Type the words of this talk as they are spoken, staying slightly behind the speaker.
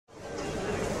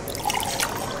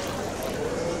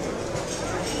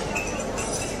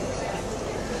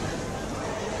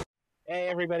Hey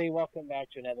everybody, welcome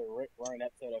back to another roaring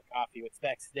episode of Coffee with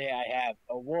Spects. Today I have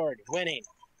award-winning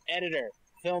editor,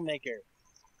 filmmaker,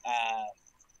 uh,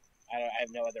 I have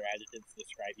no other adjectives to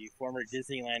describe you, former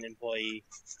Disneyland employee.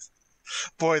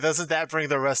 Boy, doesn't that bring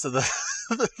the rest of the...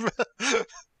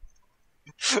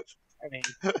 I mean,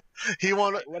 he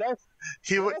won. what else?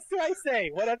 What else do I say?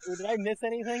 What else, did I miss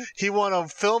anything? He won a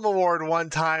film award one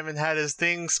time and had his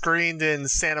thing screened in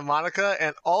Santa Monica,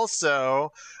 and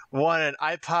also won an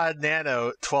iPod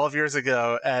Nano 12 years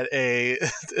ago at a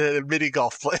mini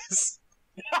golf place.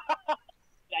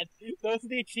 Those are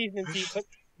the achievements he took.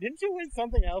 Didn't you win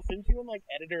something else? Didn't you win like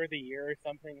editor of the year or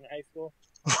something in high school?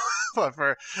 What,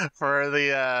 for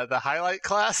the highlight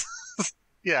class?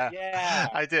 Yeah,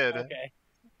 I did. Okay.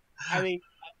 I mean,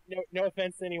 no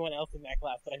offense to anyone else in that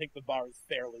class, but I think the bar is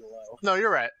fairly low. No, you're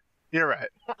right. You're right.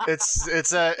 It's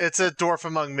a dwarf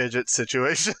among midgets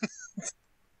situation.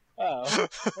 Oh, I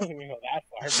didn't even go that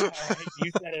far. But all right,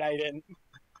 you said it, I didn't.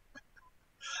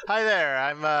 Hi there.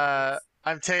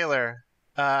 I'm Taylor.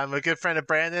 I'm a good friend of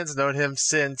Brandon's. Known him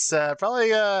since probably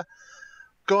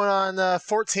going on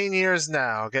 14 years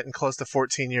now. Getting close to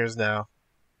 14 years now.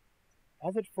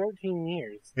 How's it 14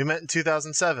 years? We met in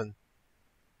 2007.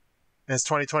 And it's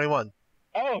 2021.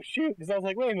 Oh, shoot. Because I was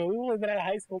like, wait a minute, we've only been out of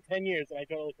high school 10 years, and I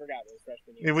totally forgot it was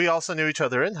freshman year. We also knew each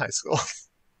other in high school.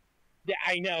 Yeah,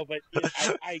 I know, but you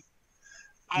know,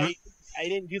 I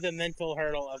didn't do the mental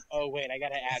hurdle of, oh, wait, I got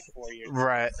to add 4 years.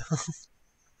 Right.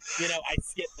 You know, I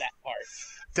skipped that part.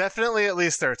 Definitely at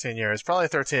least 13 years. Probably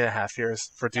 13 and a half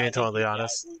years, for being totally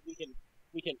honest.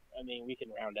 We can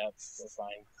round up. We're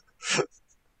fine.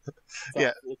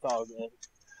 It's all good.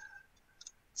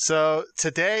 So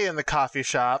today in the coffee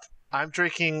shop, I'm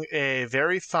drinking a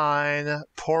very fine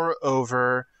pour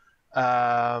over,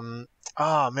 Don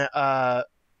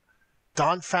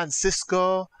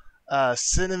Francisco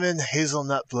cinnamon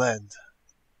hazelnut blend.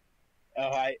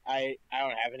 Oh, I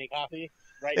don't have any coffee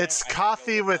right now. It's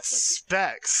coffee with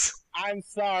Spects. I'm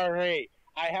sorry.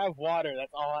 I have water.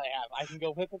 That's all I have. I can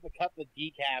go whip up a cup of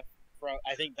decaf from,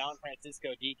 I think, Don Francisco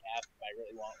decaf if I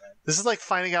really want one. This is like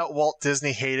finding out Walt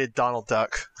Disney hated Donald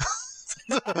Duck.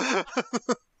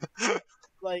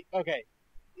 Like, okay,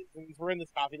 since we're in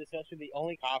this coffee discussion, the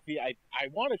only coffee I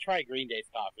want to try Green Day's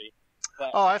coffee,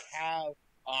 but I have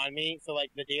on me. So,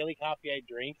 like, the daily coffee I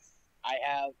drink, I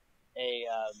have a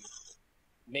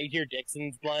Major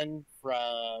Dixon's blend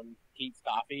from Pete's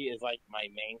Coffee is like my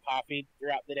main coffee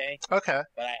throughout the day. Okay.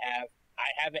 But I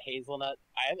have a hazelnut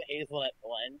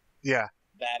blend. Yeah.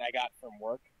 That I got from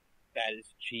work. That is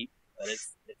cheap, but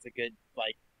it's a good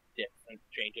like different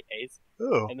change of pace.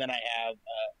 Ooh. And then I have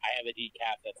a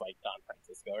decaf that's like Don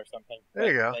Francisco or something.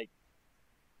 There you go. Like,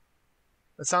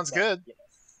 that sounds good. You know.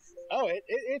 Oh,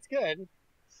 it's good.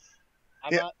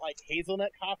 I'm not like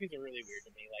hazelnut coffees are really weird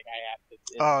to me. Like I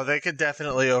have to. They could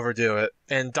definitely overdo it,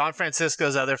 and Don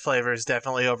Francisco's other flavors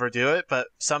definitely overdo it, but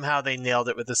somehow they nailed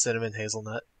it with the cinnamon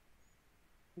hazelnut.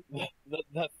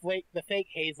 The fake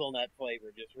hazelnut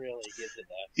flavor just really gives it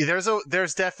that.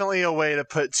 There's definitely a way to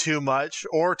put too much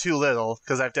or too little,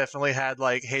 because I've definitely had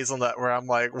like hazelnut where I'm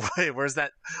like, wait, where's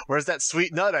that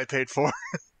sweet nut I paid for?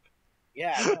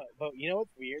 Yeah, I know, but you know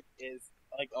what's weird is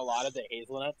like a lot of the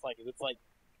hazelnuts, like if it's like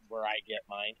where I get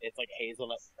mine, it's like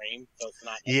hazelnut cream, so it's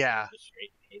not just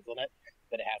straight hazelnut,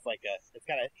 but it has like it's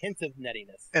got a hint of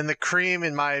nuttiness. And the cream,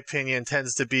 in my opinion,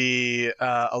 tends to be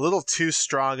a little too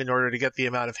strong in order to get the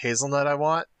amount of hazelnut I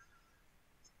want.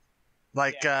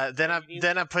 Like then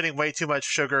I'm putting way too much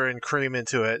sugar and cream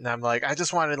into it, and I'm like, I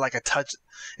just wanted like a touch.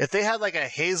 If they had like a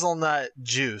hazelnut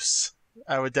juice,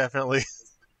 I would definitely.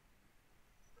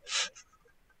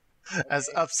 Okay. As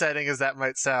upsetting as that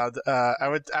might sound, I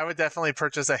would definitely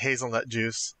purchase a hazelnut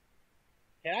juice.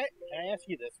 Can I ask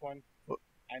you this one?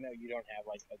 I know you don't have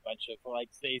like a bunch of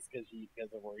like space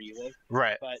because of where you live,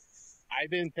 right? But I've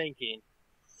been thinking,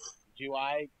 do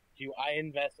I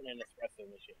invest in an espresso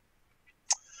machine?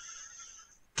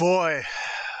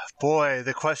 Boy,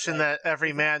 the question that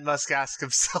every man must ask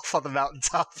himself on the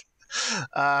mountaintop.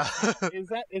 Is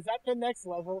that the next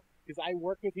level? Because I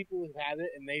work with people who have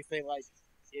it, and they say like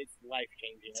it's life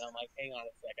changing, and I'm like, hang on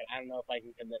a second, I don't know if I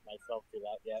can commit myself to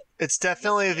that yet. It's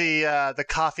definitely the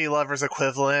coffee lover's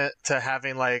equivalent to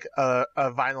having like a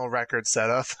vinyl record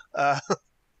setup.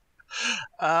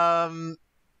 How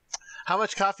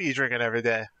much coffee are you drinking every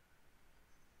day?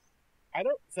 I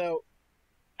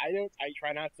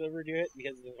try not to overdo it,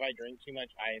 because if I drink too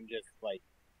much, I am just like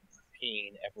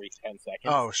peeing every 10 seconds.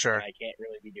 Oh, sure. And I can't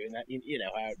really be doing that. You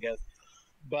know how it goes.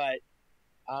 But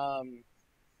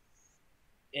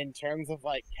in terms of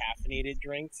like caffeinated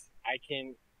drinks,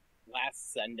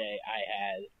 last Sunday I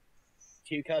had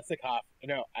 2 cups of coffee.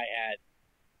 No, I had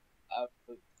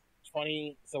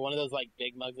 20. So one of those like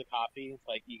big mugs of coffee,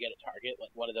 like you get at Target,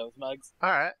 like one of those mugs.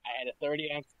 All right. I had a 30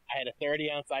 ounce. I had a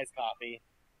 30-ounce iced coffee,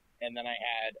 and then I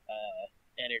had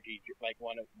energy, like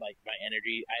one of like my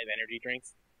energy. I have energy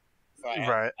drinks, so I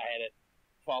had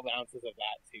 12 ounces of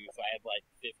that too. So I had like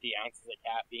 50 ounces of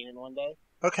caffeine in one day.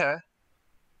 Okay,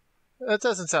 that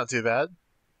doesn't sound too bad.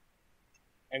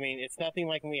 I mean, it's nothing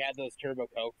like when we had those Turbo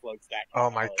Coke floats back.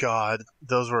 Oh my god,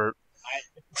 those were.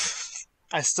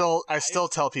 I still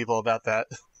tell people about that.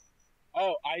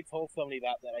 Oh, I told somebody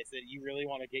about that. I said, you really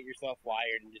want to get yourself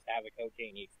wired and just have a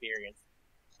cocaine experience.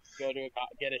 Go to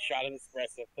get a shot of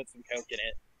espresso, put some Coke in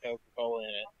it, Coca-Cola in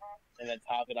it, and then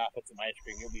top it off with some ice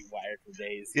cream. You'll be wired for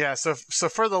days. Yeah, so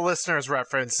for the listeners'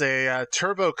 reference, a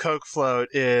Turbo Coke float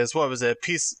is, what was it, a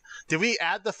piece... Did we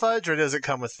add the fudge, or does it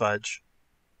come with fudge?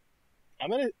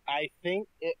 I think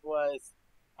it was...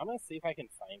 I'm going to see if I can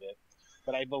find it.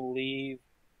 But I believe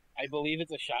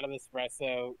it's a shot of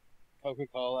espresso,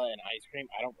 Coca-Cola, and ice cream.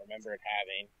 I don't remember it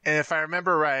having. And if I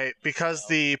remember right, because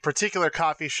the particular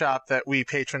coffee shop that we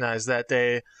patronized that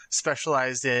day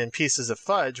specialized in pieces of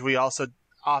fudge, we also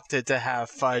opted to have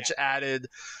fudge added.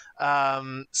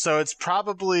 So it's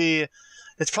probably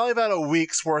about a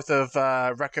week's worth of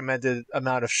recommended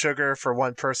amount of sugar for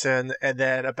one person, and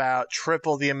then about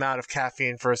triple the amount of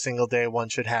caffeine for a single day one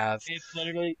should have. It's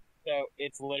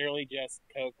literally just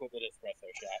Coke with an espresso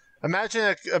shot.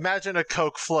 Imagine a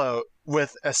Coke float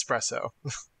with espresso.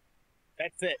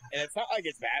 That's it, and it's not like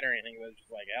it's bad or anything. It's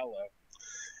just like hello.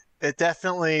 It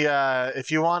definitely,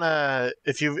 it's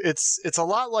a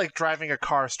lot like driving a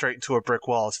car straight into a brick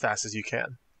wall as fast as you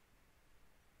can.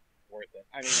 Worth it.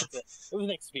 I mean, it was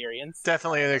an experience.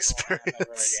 Definitely an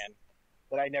experience.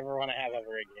 But I never want to have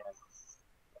ever again.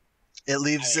 It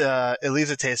leaves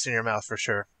a taste in your mouth for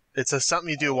sure. It's something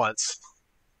you do once.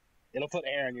 It'll put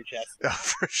hair on your chest. Oh,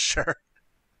 for sure.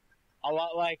 A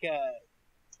lot like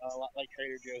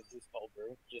Trader Joe's cold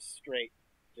brew, just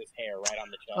hair right on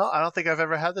the chest. Well, I don't think I've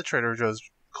ever had the Trader Joe's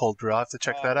cold brew. I'll have to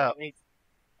check that out.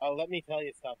 Let me tell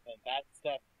you something. That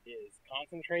stuff is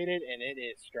concentrated and it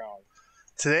is strong.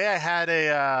 Today I had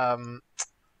a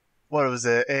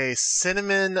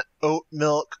cinnamon oat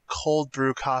milk cold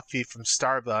brew coffee from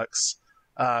Starbucks.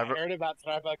 I heard about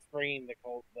Starbucks bringing the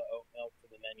oat milk to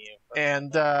the menu.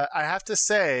 And I have to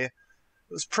say, it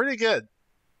was pretty good.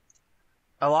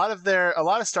 A lot of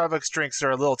Starbucks drinks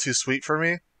are a little too sweet for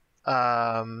me.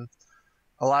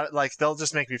 They'll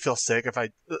just make me feel sick if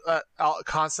I'll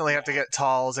constantly have to get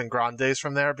talls and grandes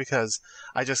from there because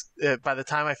by the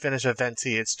time I finish a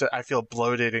venti, I feel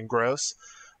bloated and gross.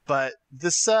 But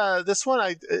this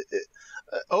one,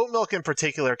 oat milk in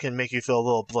particular can make you feel a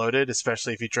little bloated,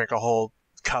 especially if you drink a whole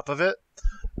cup of it.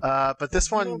 But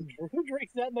this one, who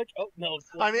drinks that much oat milk?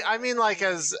 I mean, like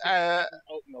as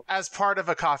part of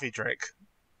a coffee drink.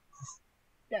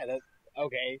 Yeah, that's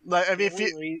okay. Like, I mean,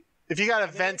 if you got a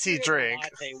venti drink,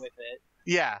 latte with it.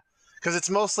 Yeah, because it's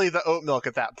mostly the oat milk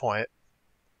at that point.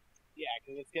 Yeah,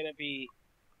 because it's gonna be,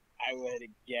 I would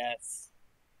guess.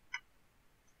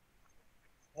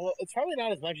 Well, it's probably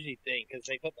not as much as you think because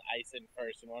they put the ice in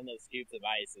first, and one of those scoops of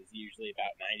ice is usually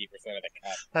about 90% of the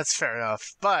cup. That's fair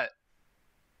enough, but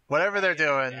whatever they're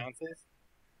doing, ounces?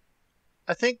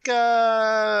 I think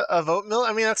of oat milk.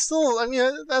 I mean, that's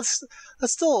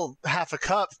still half a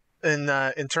cup in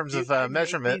terms of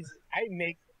measurement. I've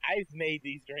made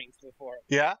these drinks before.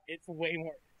 Yeah, it's way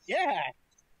more. Yeah.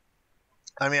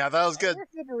 I mean, I thought it was good. I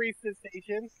worked at the barista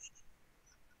station.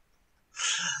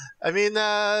 I mean,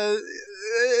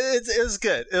 it was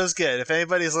good. It was good. If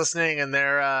anybody's listening and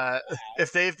they're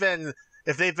if they've been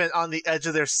on the edge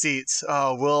of their seats,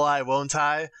 oh, will I, won't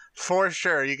I? For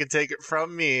sure, you can take it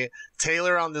from me,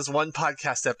 Taylor, on this one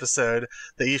podcast episode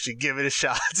that you should give it a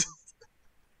shot.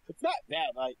 It's not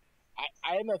bad. Like,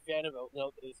 I am a fan of oat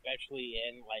milk, especially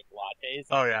in like lattes.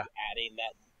 Oh yeah, adding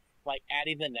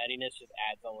the nuttiness just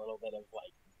adds a little bit of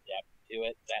like depth to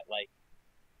it. That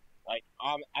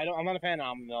I'm not a fan of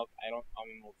almond milk.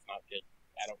 Almond milk's not good.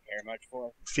 I don't care much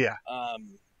for. Yeah.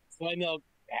 Soy milk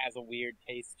has a weird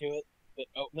taste to it, but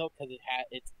oat milk, because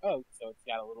it's oat, so it's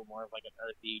got a little more of like an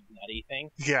earthy, nutty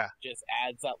thing. Yeah. Just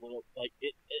adds that little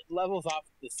it levels off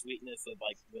the sweetness of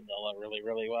like vanilla really,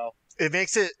 really well. It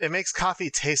makes coffee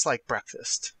taste like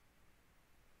breakfast.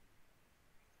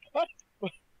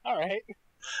 All right.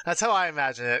 That's how I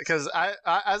imagine it, because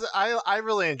I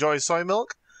really enjoy soy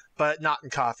milk, but not in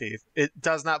coffee. It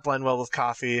does not blend well with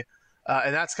coffee,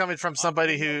 and that's coming from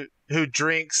somebody who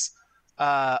drinks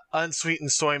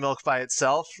unsweetened soy milk by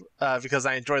itself because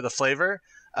I enjoy the flavor.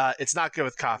 It's not good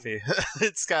with coffee.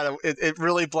 It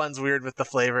really blends weird with the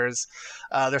flavors.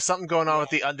 There's something going on with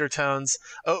the undertones.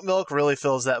 Oat milk really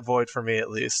fills that void for me, at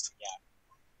least. Yeah.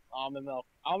 Almond milk.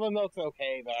 Almond milk's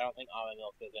okay, but I don't think almond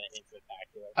milk does anything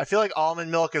spectacular. I feel like almond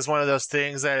milk is one of those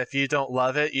things that if you don't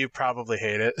love it, you probably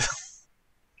hate it.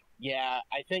 Yeah,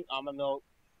 I think almond milk.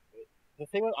 The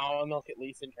thing with almond milk, at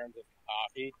least in terms of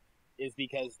coffee, is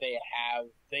because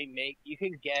you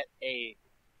can get a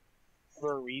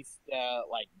barista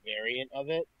variient of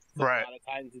it. So right. A lot of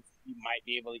times you might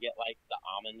be able to get the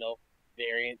almond milk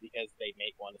variant because they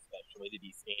make one especially to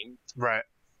be steamed. Right.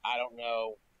 I don't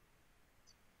know.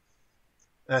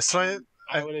 That's why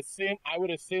I would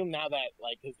assume now that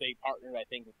because they partnered I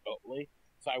think with Oatly,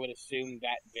 so I would assume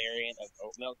that variant of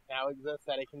oat milk now exists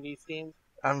that it can be steamed.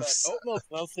 But oat milk's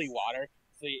mostly water,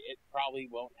 so it probably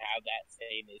won't have that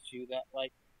same issue that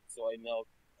soy milk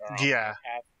or almond milk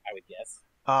have, I would guess.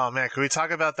 Oh man, can we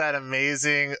talk about that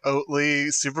amazing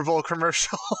Oatly Super Bowl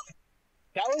commercial?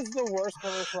 That was the worst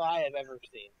commercial I have ever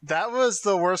seen. That was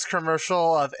the worst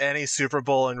commercial of any Super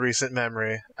Bowl in recent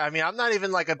memory. I mean, I'm not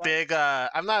even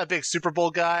I'm not a big Super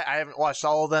Bowl guy. I haven't watched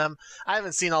all of them. I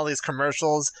haven't seen all these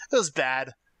commercials. It was bad.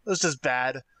 It was just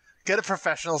bad. Get a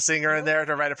professional singer in there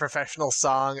to write a professional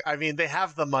song. I mean, they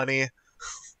have the money.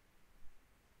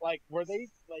 Were they,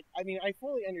 I mean, I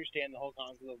fully understand the whole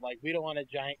concept of, we don't want a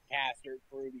giant cast or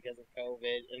crew because of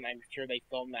COVID, and I'm sure they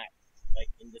filmed that,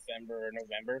 in December or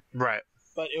November. Right.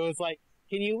 But it was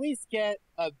can you at least get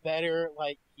a better,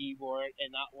 keyboard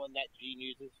and not one that Gene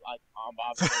uses, on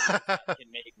Bob's that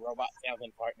can make robot sounds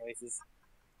and fart noises?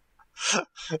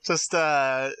 Just,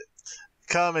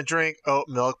 come and drink oat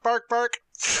milk. Bark, bark.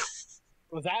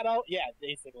 Was that all? Yeah,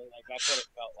 basically, that's what it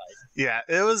felt like. Yeah,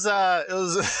 it was,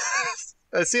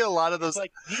 I see a lot of those. Someone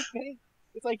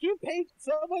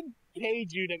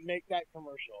paid you to make that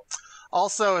commercial.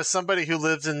 Also, as somebody who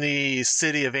lives in the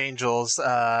city of angels,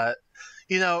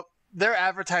 their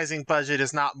advertising budget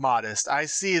is not modest. I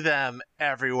see them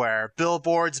everywhere.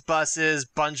 Billboards, buses,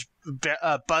 bus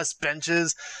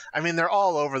benches. I mean, they're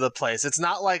all over the place. It's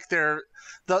not like they're...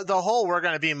 The whole we're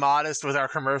going to be modest with our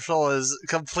commercial is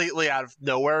completely out of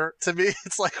nowhere to me.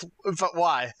 It's but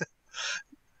why?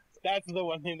 That's the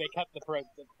one thing they cut the product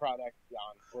on,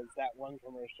 was that one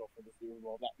commercial for the Super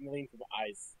Bowl that millions of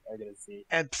eyes are going to see.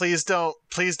 And please don't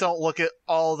look at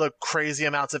all the crazy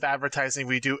amounts of advertising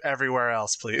we do everywhere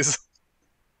else, please.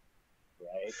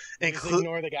 Right. Just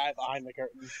ignore the guy behind the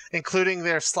curtain. Including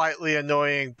their slightly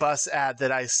annoying bus ad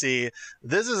that I see.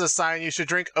 This is a sign you should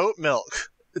drink oat milk.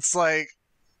 It's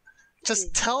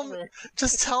just tell me.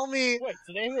 Wait,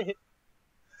 today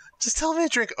just tell me to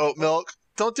drink oat milk.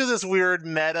 Don't do this weird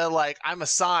meta I'm a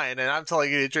sign and I'm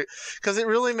telling you to drink, because it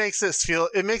really makes it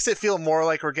feel more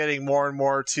like we're getting more and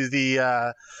more to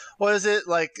the what is it,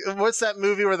 what's that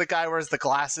movie where the guy wears the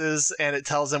glasses and it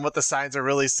tells him what the signs are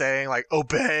really saying,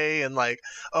 obey and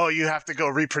oh, you have to go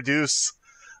reproduce.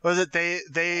 Was it they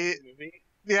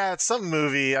yeah, it's some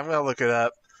movie. I'm gonna look it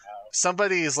up.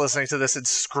 Somebody's listening to this and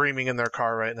screaming in their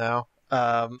car right now.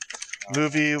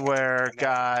 Movie where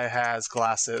guy has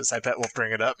glasses. I bet we'll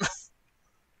bring it up.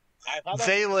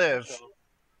 They Live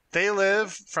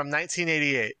from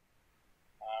 1988.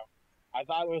 I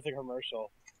thought it was a commercial.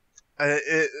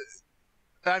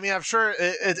 I mean, I'm sure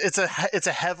it's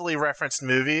a heavily referenced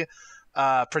movie,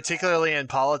 particularly in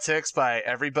politics by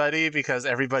everybody, because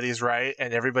everybody's right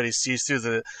and everybody sees through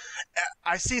the.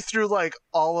 I see through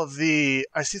all the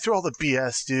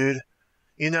BS, dude.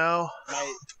 No,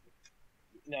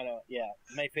 yeah.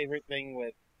 My favorite thing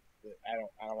with I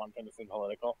don't want to turn this in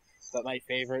political, but my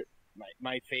favorite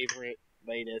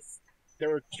latest. There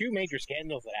were two major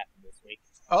scandals that happened this week.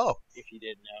 Oh, if you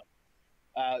didn't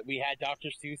know, we had Dr.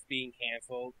 Seuss being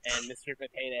canceled and Mr.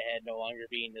 Potato Head no longer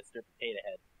being Mr. Potato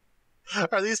Head.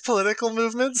 Are these political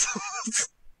movements?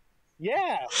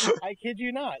 Yeah, I kid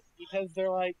you not, because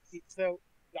they're so.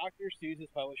 Dr. Seuss's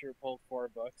publisher pulled 4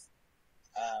 books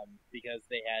because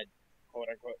they had quote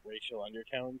unquote racial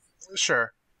undertones.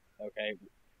 Sure. Okay.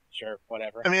 Sure.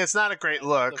 Whatever. I mean, it's not a great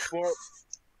look.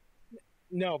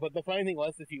 No, but the funny thing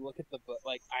was, if you look at the book,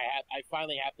 I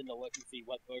finally happened to look and see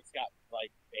what books got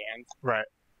banned. Right.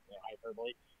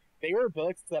 Hyperbole. They were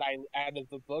books that out of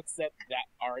the books that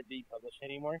aren't being published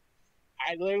anymore.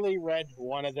 I literally read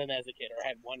one of them as a kid, or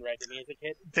had one read to me as a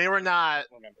kid. They were not.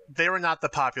 They were not the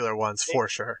popular ones, for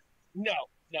sure. No.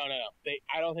 I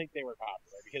don't think they were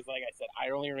popular because, like I said, I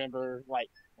only remember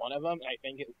one of them. And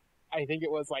I think it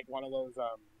was one of those.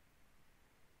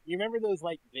 You remember those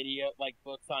video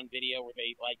books on video where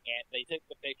they took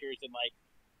the pictures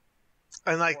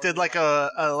and did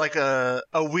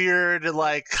a weird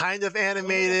kind of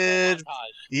animated.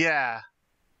 Yeah.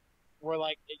 where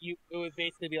like it would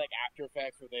basically be like After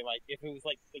Effects, where they like if it was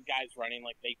like the guys running,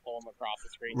 like they pull them across the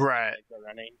screen, right? Like they're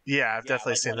running. Yeah, I've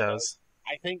definitely seen those.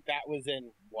 I think that was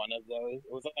in one of those.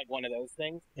 It was like one of those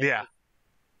things. Yeah.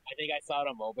 I think I saw it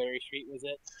on Mulberry Street, was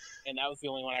it? And that was the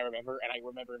only one I remember, and I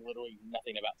remember literally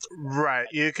nothing about this book. Right.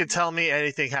 Like, you could tell me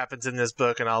anything happens in this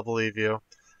book, and I'll believe you.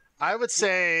 I would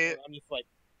say, I'm just like,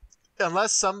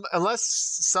 unless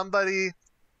somebody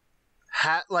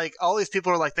had, like, all these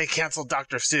people are like, they canceled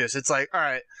Dr. Seuss. It's like, all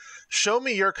right, show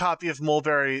me your copy of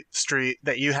Mulberry Street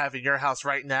that you have in your house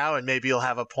right now, and maybe you'll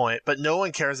have a point. But no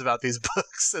one cares about these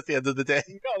books at the end of the day.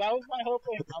 No, that was my whole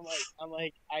thing. I'm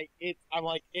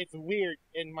like, it's weird,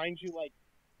 and mind you, like,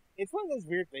 it's one of those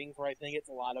weird things where I think it's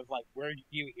a lot of like, where do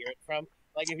you hear it from?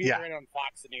 Like, if you hear it on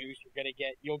Fox News,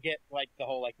 you'll get like the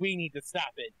whole like, we need to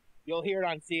stop it. You'll hear it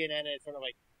on CNN, and it's sort of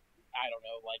like, I don't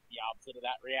know, like the opposite of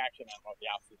that reaction. I don't know what the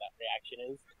opposite of that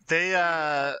reaction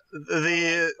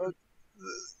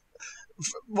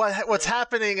is. What's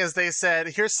happening is they said,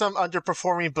 here's some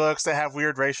underperforming books that have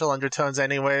weird racial undertones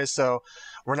anyway, so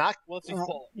we're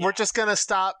just gonna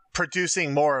stop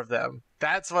producing more of them.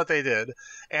 That's what they did,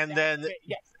 and then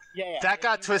that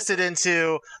got twisted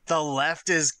into the left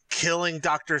is killing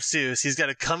Dr. Seuss. He's going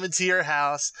to come into your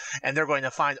house, and they're going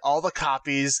to find all the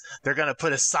copies. They're going to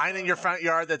put a sign in your front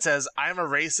yard that says, I'm a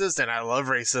racist, and I love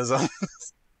racism.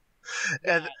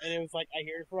 And it was like, I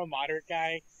hear it from a moderate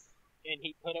guy, and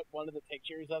he put up one of the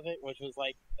pictures of it, which was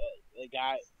like a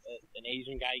guy, an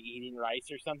Asian guy eating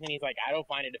rice or something. He's like, I don't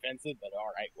find it offensive, but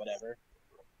all right, whatever.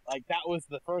 Like, that was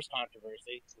the first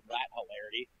controversy, that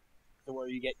hilarity. To where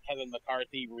you get Kevin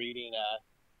McCarthy reading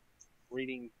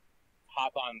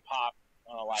Hop on Pop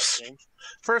on a live stream.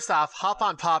 First off, Hop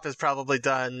on Pop has probably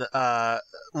done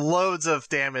loads of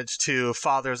damage to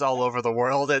fathers all over the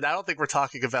world, and I don't think we're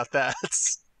talking about that.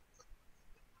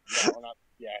 No, we're not.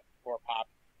 Yeah, poor Pop.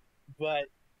 But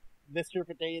Mr.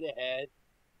 Potato Head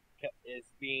is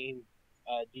being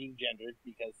degendered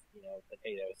because,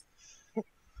 potatoes.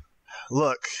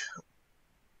 Look.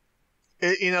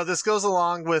 This goes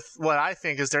along with what I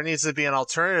think is there needs to be an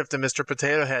alternative to Mr.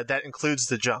 Potato Head that includes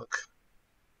the junk.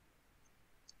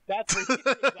 That's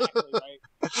exactly right.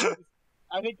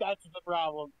 I think that's the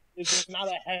problem. Is there's not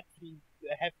a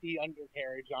hefty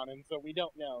undercarriage on him, so we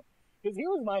don't know. Because here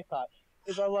was my thought: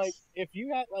 is I'm like, if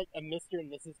you had like a Mr.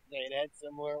 and Mrs. Potato Head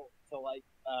similar to like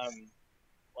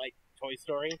Toy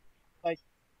Story, like,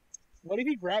 what if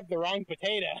he grabbed the wrong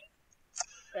potato?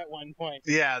 At one point,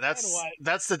 yeah,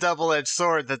 that's the double-edged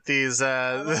sword that these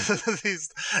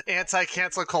these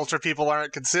anti-cancel culture people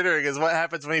aren't considering. Is what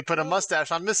happens when you put a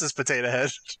mustache on Mrs. Potato Head.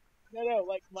 No,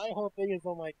 like my whole thing is,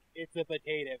 I'm like, it's a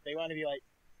potato. If they want to be like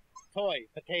toy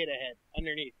potato head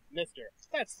underneath Mister,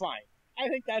 that's fine. I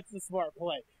think that's the smart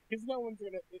play because no one's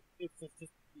gonna. It's just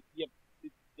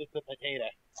it's a potato.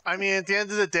 I mean, at the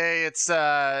end of the day, it's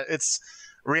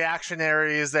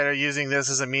reactionaries that are using this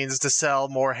as a means to sell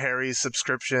more Harry's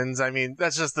subscriptions. I mean,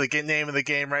 that's just the name of the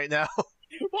game right now.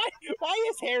 Why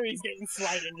is Harry's getting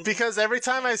slided into because every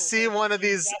time I see one of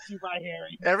these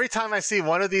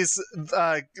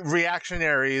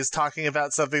reactionaries talking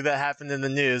about something that happened in the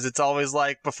news, it's always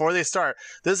like, before they start,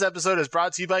 this episode is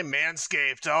brought to you by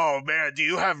Manscaped. Oh man, do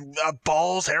you have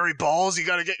balls, hairy balls? You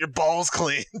gotta get your balls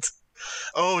cleaned.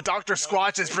 Oh, Dr.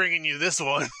 Squatch is bringing you this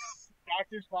one.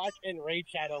 Dr. Squatch and Raid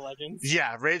Shadow Legends.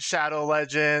 Yeah, Raid Shadow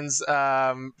Legends.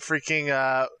 Who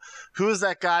is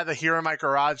that guy? The Hero My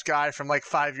Garage guy from like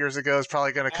 5 years ago is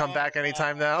probably going to come back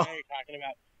anytime now. What are you talking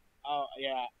about? Oh,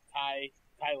 yeah,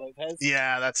 Ty Lopez.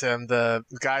 Yeah, that's him. The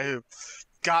guy who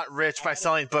got rich by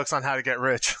selling books on how to get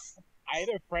rich. I had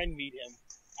a friend meet him.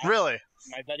 Really?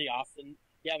 My buddy Austin.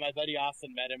 Yeah, my buddy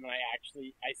Austin met him, and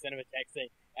I sent him a text saying,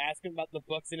 ask him about the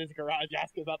books in his garage.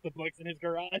 Ask him about the books in his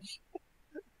garage.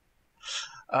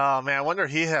 Oh man, I wonder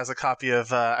if he has a copy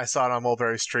of I Saw It on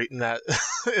Mulberry Street in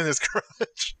his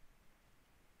garage.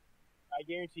 I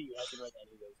guarantee you hasn't read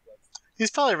any of those books. He's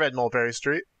probably read Mulberry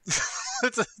Street.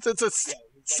 it's a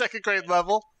second grade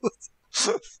level.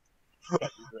 Second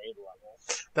grade level.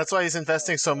 That's why he's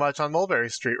investing so much on Mulberry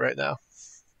Street right now.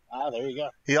 Ah, there you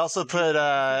go. He also put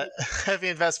heavy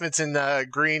investments in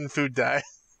green food dye.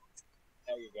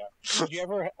 There you go. Did you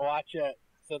ever watch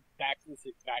so back to the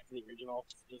original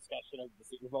discussion of the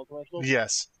Super Bowl commercials?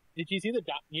 Yes. Did you see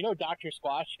Dr.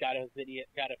 Squatch got a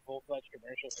full-fledged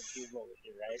commercial from Super Bowl this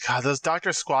year, right? God, those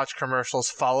Dr. Squatch commercials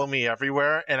follow me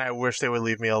everywhere, and I wish they would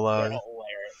leave me alone. They're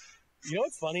hilarious. You know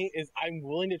what's funny is I'm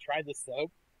willing to try the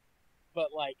soap,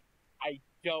 but like I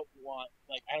don't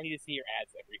need to see your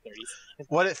ads every 30 seconds.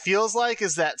 What it feels like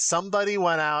is that somebody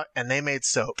went out and they made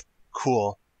soap.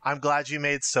 Cool. I'm glad you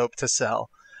made soap to sell.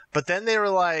 But then they were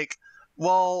like,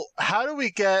 Well, how do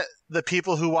we get the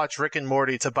people who watch Rick and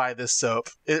Morty to buy this soap?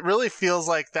 It really feels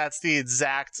like that's the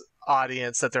exact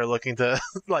audience that they're looking to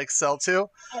like sell to.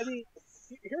 I mean,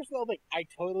 here's the thing: I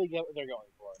totally get what they're going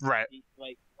for. Right.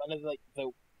 Like one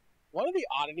of the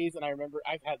oddities, and I remember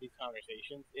I've had these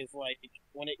conversations, is like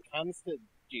when it comes to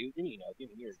dudes, and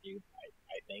you're a dude,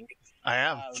 I think. I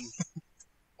am.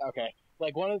 Okay.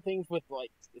 Like one of the things with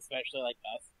like, especially like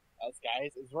us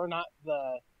guys, is we're not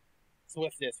the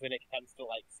swiftest when it comes to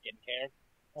like skincare.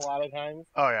 A lot of times.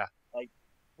 Oh yeah. Like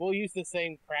we'll use the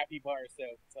same crappy bar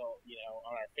soap till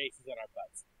on our faces and our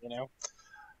butts.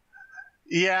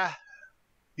 Yeah.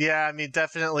 Yeah, I mean,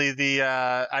 definitely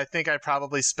I think I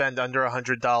probably spend under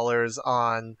 $100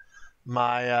 on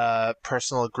my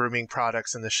personal grooming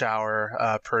products in the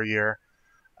shower per year.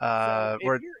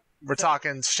 We're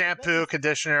talking shampoo,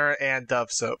 conditioner, and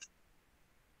Dove soap.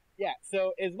 Yeah,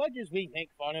 so as much as we make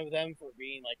fun of them for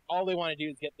being like, all they want to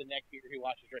do is get the neckbeard who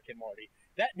watches Rick and Morty.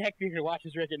 That neckbeard who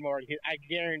watches Rick and Morty, I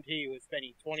guarantee you, is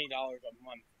spending $20 a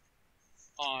month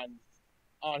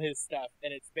on his stuff,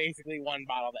 and it's basically one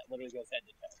bottle that literally goes head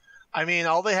to toe. I mean,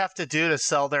 all they have to do to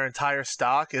sell their entire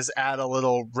stock is add a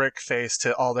little Rick face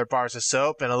to all their bars of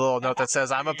soap and a little note that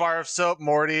says, "I'm a bar of soap,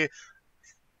 Morty."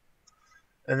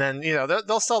 And then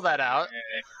they'll sell that out.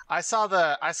 I saw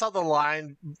the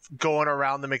line going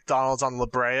around the McDonald's on La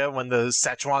Brea when the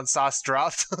Szechuan sauce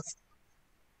dropped.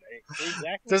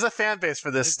 Exactly. There's a fan base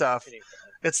for this stuff.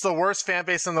 It's the worst fan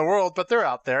base in the world, but they're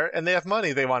out there and they have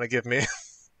money they want to give me.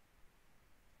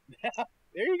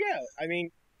 There you go. I mean,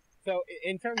 so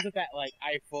in terms of that, like,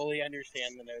 I fully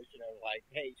understand the notion of like,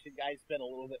 hey, should guys spend a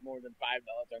little bit more than $5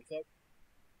 on soap?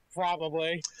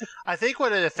 Probably. I think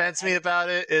what offends me about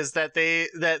it is that the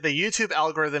YouTube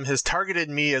algorithm has targeted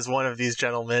me as one of these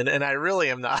gentlemen, and I really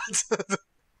am not.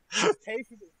 Pay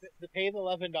the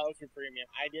 $11 for premium.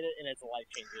 I did it, and it's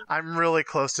life-changing. I'm really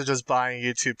close to just buying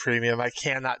YouTube Premium. I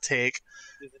cannot take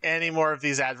any more of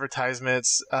these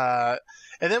advertisements.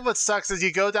 And then what sucks is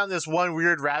you go down this one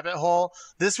weird rabbit hole.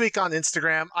 This week on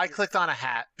Instagram, I clicked on a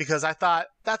hat because I thought,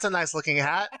 that's a nice-looking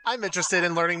hat. I'm interested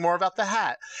in learning more about the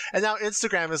hat. And now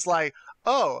Instagram is like,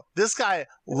 oh, this guy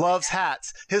loves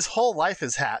hats. His whole life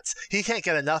is hats. He can't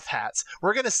get enough hats.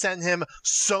 We're going to send him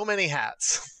so many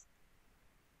hats.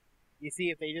 You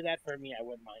see, if they did that for me, I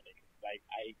wouldn't mind it.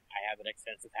 I have an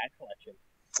extensive hat collection,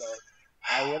 so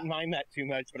I wouldn't mind that too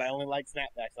much. But I only like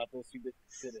snapbacks, not those stupid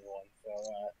fitted ones. So,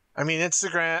 I mean,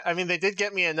 Instagram. I mean, they did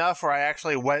get me enough where I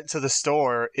actually went to the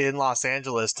store in Los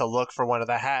Angeles to look for one of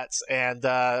the hats, and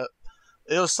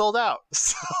it was sold out.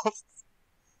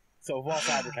 So false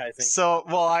advertising. So,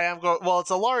 well, I am going. Well,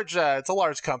 it's a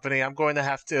large company. I'm going to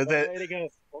have to. Way to go.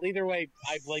 Well, either way,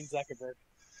 I blame Zuckerberg.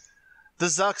 The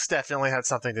Zucks definitely had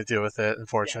something to do with it,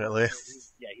 unfortunately.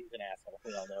 Yeah, he's an asshole.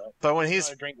 We all know it. But when he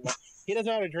doesn't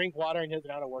know how to drink water and he doesn't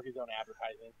know how to work his own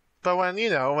advertising. But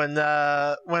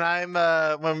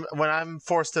when I'm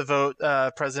forced to vote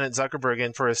President Zuckerberg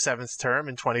in for his 7th term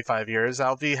in 25 years,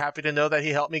 I'll be happy to know that he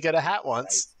helped me get a hat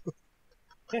once.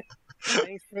 Right.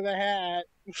 Thanks for the hat.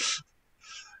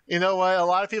 You know what? A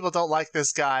lot of people don't like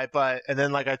this guy, and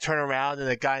then like I turn around and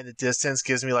the guy in the distance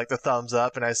gives me like the thumbs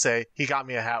up, and I say he got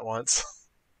me a hat once.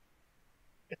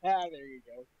 There you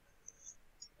go.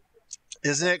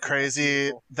 Isn't it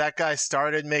crazy? That guy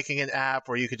started making an app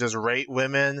where you could just rate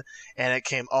women, and it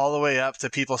came all the way up to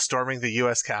people storming the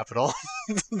U.S. Capitol.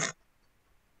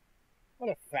 What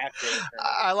a factor!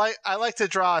 I like to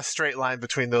draw a straight line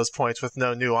between those points with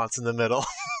no nuance in the middle.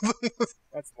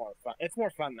 That's more fun. It's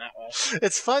more fun that way.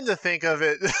 It's fun to think of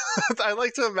it. I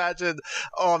like to imagine,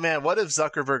 oh man, what if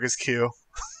Zuckerberg is Q?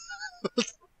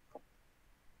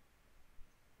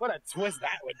 What a twist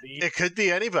that would be. It could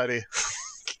be anybody.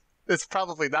 It's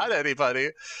probably not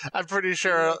anybody. I'm pretty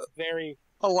sure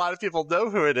a lot of people know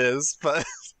who it is, but...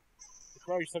 It's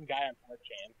probably some guy on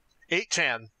 4chan.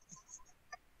 8chan.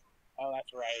 Oh,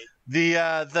 that's right.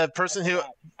 The person who...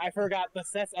 I forgot the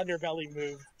Seth's underbelly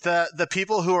move. The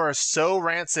people who are so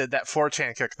rancid that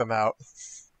 4chan kicked them out.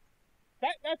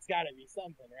 That's got to be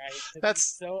something, right?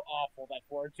 That's so awful that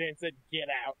 4chan said, get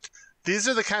out. These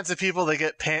are the kinds of people that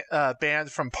get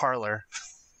banned from Parler.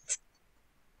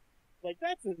 Like,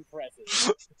 that's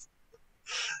impressive.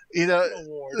 You know... That's an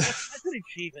award. That's an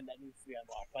achievement that needs to be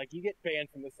unlocked. Like, you get banned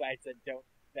from the sites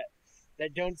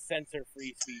that don't censor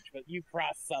free speech, but you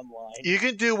cross some line. You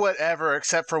can do whatever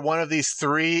except for one of these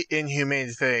 3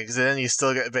 inhumane things, and then you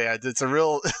still get banned. It's a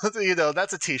real,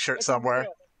 that's a T-shirt somewhere.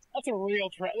 That's a real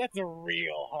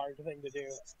hard thing to do.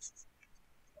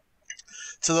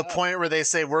 To the point where they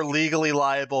say we're legally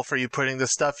liable for you putting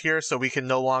this stuff here, so we can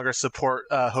no longer support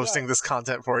hosting this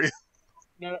content for you.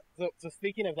 No. So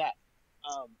speaking of that,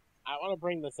 I want to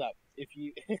bring this up. If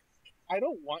you, I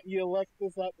don't want you to look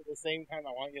this up at the same time.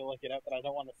 I want you to look it up, but I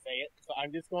don't want to say it. So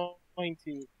I'm just going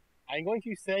to, I'm going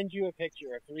to send you a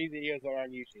picture of 3 videos that are on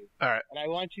YouTube. All right. And I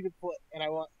want you to put, and I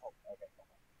want. Oh, okay.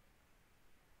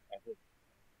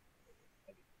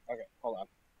 Okay, hold on.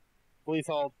 Please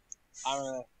hold. I'm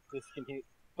gonna discontinue.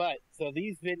 But so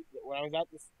these videos, when I was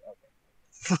at this, okay.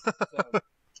 So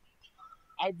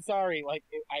I'm sorry. Like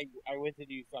I went to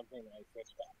do something and I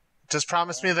switched back. Just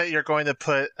promise me that you're going to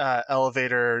put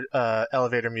elevator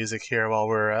music here while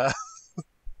we're.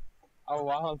 Oh,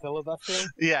 while I'm filibustering?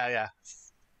 Yeah.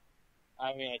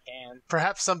 I mean, I can.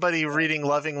 Perhaps somebody reading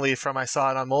lovingly from I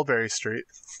Saw It on Mulberry Street.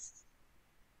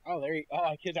 Oh, there you. Oh,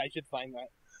 I should find that.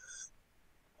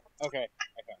 Okay,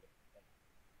 I found it.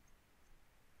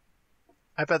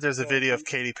 I bet there's a video of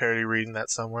Katy Perry reading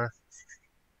that somewhere.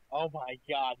 Oh my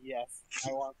god, yes.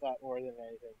 I want that more than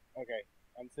anything. Okay,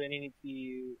 I'm sending it to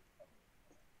you.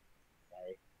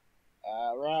 Sorry.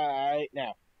 Right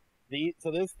now. So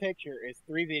this picture is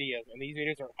 3 videos, and these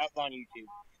videos are up on YouTube.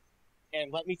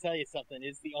 And let me tell you something,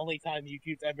 it's the only time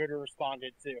YouTube's ever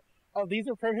responded to, oh, these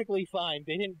are perfectly fine.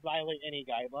 They didn't violate any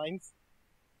guidelines.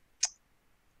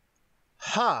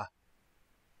 Huh.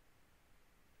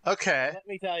 Okay. Let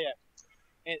me tell you.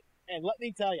 And let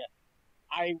me tell you,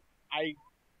 I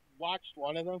watched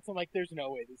one of them, so I'm like, there's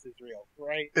no way this is real,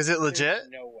 right? Is it legit? There's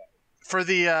no way. For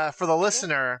the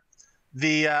listener,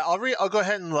 I'll go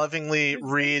ahead and lovingly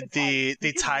read the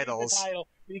titles. The title,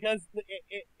 because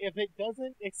if it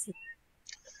doesn't,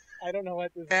 I don't know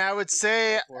what this. And I would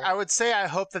say I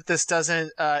hope that this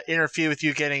doesn't interfere with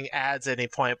you getting ads at any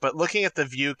point. But looking at the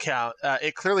view count,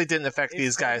 it clearly didn't affect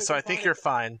these guys, so I think you're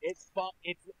fine. It's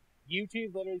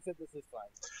YouTube literally said this is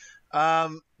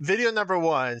fine. Video number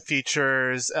 1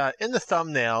 features in the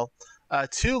thumbnail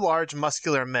 2 large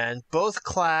muscular men, both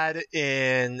clad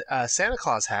in Santa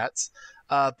Claus hats.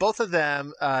 Both of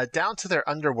them down to their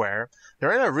underwear.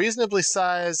 They're in a reasonably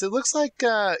sized, it looks like,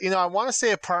 I want to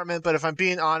say apartment, but if I'm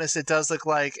being honest, it does look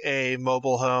like a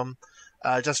mobile home,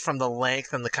 just from the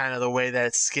length and the kind of the way that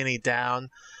it's skinny down.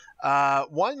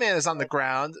 One man is on the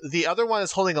ground. The other one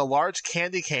is holding a large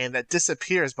candy cane that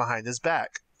disappears behind his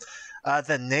back.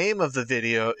 The name of the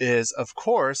video is, of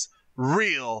course,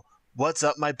 Real What's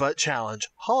Up My Butt Challenge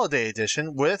Holiday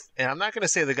Edition with, and I'm not going to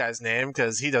say the guy's name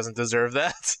because he doesn't deserve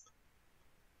that.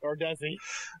 Or does he?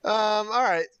 All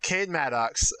right, Cade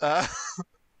Maddox.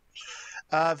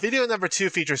 Video number 2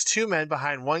 features 2 men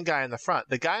behind one guy in the front.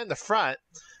 The guy in the front,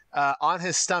 on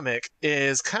his stomach,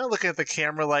 is kind of looking at the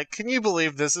camera like, can you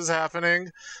believe this is happening?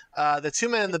 The 2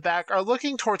 men in the back are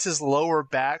looking towards his lower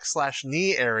back /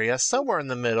 knee area, somewhere in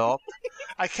the middle.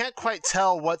 I can't quite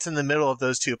tell what's in the middle of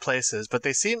those 2 places, but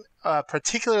they seem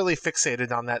particularly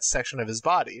fixated on that section of his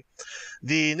body.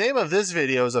 The name of this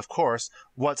video is, of course,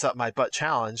 What's Up My Butt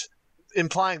Challenge,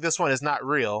 implying this one is not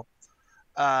real.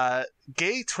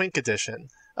 Gay Twink Edition.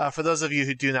 For those of you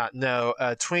who do not know,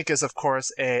 Twink is, of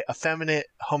course, a effeminate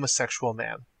homosexual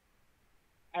man.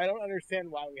 I don't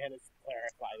understand why we had to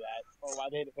clarify that, or why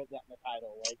they had to put that in the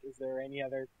title. Like, is there any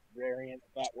other variant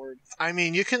of that word? I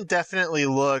mean, you can definitely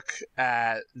look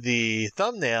at the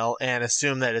thumbnail and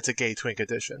assume that it's a Gay Twink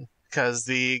Edition, because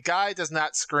the guy does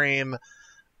not scream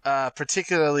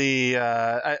particularly.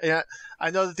 I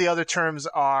know that the other terms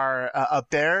are a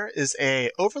bear is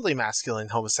a overly masculine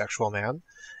homosexual man,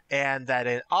 and that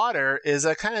an otter is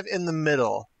a kind of in the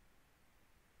middle.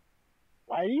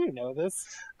 Why do you know this?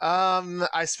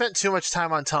 I spent too much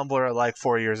time on Tumblr like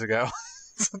 4 years ago.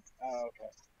 Oh, okay.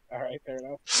 All right, fair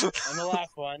enough. And the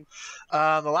last one?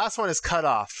 The last one is Cut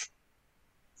Off.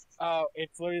 Oh,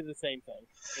 it's literally the same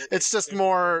thing. It's just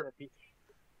more...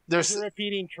 There's a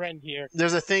repeating trend here.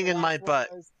 There's a thing in my butt.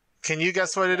 Can you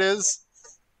guess what it is?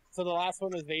 So the last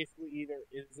one is basically either,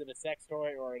 is it a sex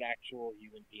toy or an actual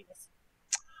human penis?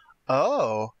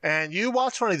 Oh, and you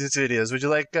watched one of these videos.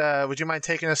 Would you mind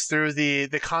taking us through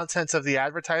the contents of the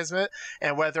advertisement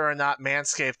and whether or not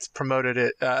Manscaped promoted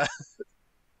it?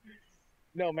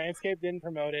 No, Manscaped didn't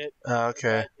promote it.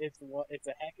 Okay. It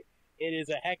is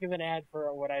a heck of an ad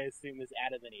for what I assume is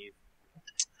Adam and Eve.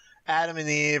 Adam and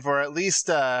Eve, or at least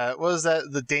what was that?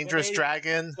 The Dangerous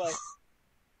Dragon.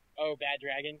 Oh, Bad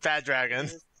Dragon. Bad Dragon.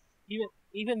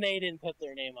 Even they didn't put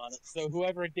their name on it, so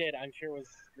whoever did, I'm sure was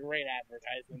great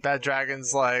advertisement. Bad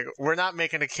Dragon's like, we're not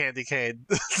making a candy cane.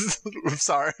 I'm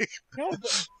sorry. No,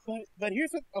 but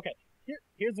here's what. Okay,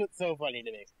 here's what's so funny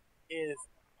to me is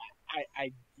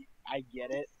I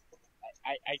get it.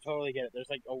 I totally get it. There's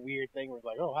like a weird thing where it's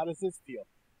like, oh, how does this feel?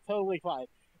 Totally fine.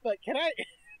 But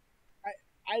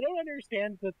I don't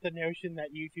understand the notion that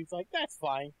YouTube's like, that's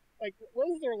fine. Like, what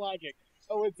is their logic?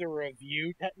 Oh, it's a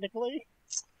review, technically?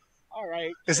 all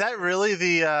right. Is that really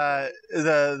the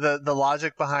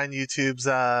logic behind YouTube's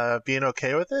being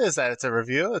okay with it? Is that it's a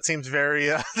review? It seems very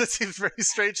that seems very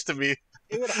strange to me.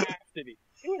 It would have to be.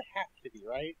 It would have to be,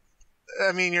 right?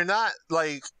 I mean, you're not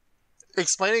like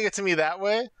explaining it to me that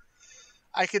way.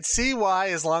 I could see why,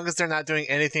 as long as they're not doing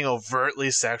anything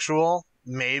overtly sexual,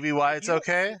 maybe why it's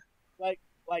okay.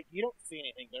 Like you don't see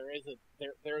anything.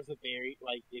 There's a very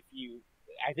like if you,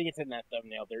 I think it's in that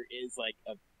thumbnail. There is like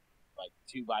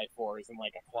 2x4s and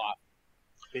like a cloth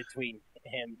between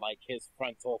him, like his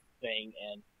frontal thing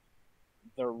and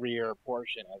the rear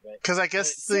portion of it. Because I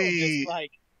guess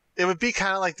it would be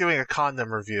kind of like doing a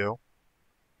condom review.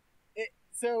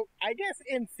 So I guess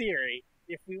in theory,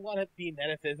 if we want to be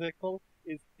metaphysical,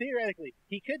 is theoretically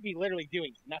he could be literally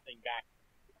doing nothing back.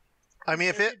 I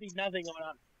mean, there could be nothing going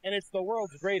on, and it's the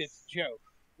world's greatest joke,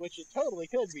 which it totally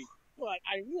could be. But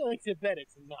I'm willing to bet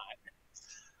it's not.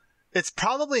 It's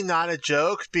probably not a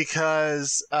joke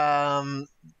because,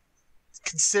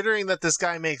 considering that this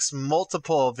guy makes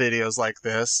multiple videos like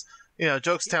this,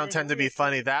 jokes don't tend to be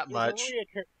funny that much.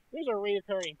 There's a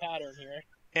reoccurring pattern here.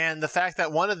 And the fact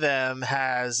that one of them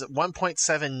has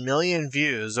 1.7 million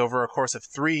views over a course of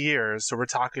 3 years, so we're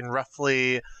talking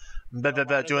roughly,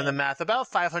 doing the math, about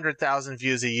 500,000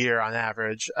 views a year on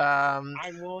average. I'm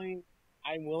willing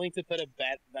to put a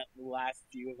bet that the last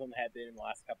few of them have been in the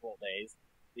last couple of days.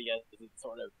 Because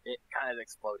it kind of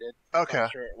exploded. Okay. So I'm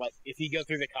sure, like, if you go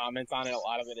through the comments on it, a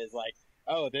lot of it is like,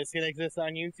 oh, this can exist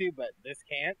on YouTube, but this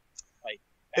can't. Like,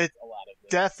 that's a lot of it.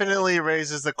 Definitely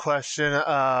raises the question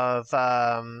of,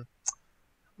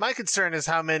 my concern is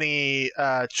how many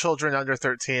children under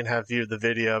 13 have viewed the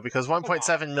video, because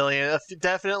 1.7 million,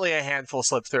 definitely a handful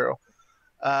slipped through.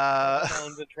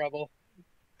 Melon's in trouble.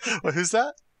 Well, who's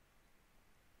that?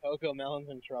 Coco Melon's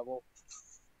in trouble.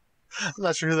 I'm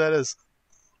not sure who that is.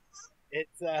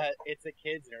 It's a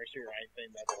kid's nursery rhyme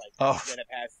thing that's like gonna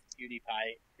pass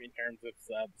PewDiePie in terms of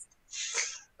subs.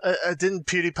 Didn't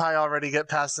PewDiePie already get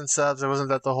passed in subs? Or wasn't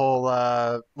that the whole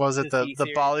the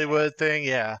Bollywood thing?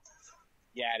 Yeah.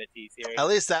 Yeah, the T-series. At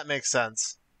least that makes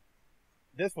sense.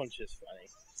 This one's just funny.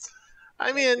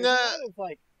 I mean,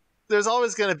 there's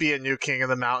always going to be a new king of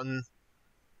the mountain.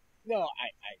 No,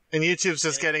 and YouTube's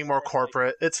just getting more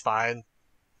corporate. It's fine.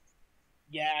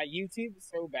 Yeah, YouTube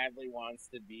so badly wants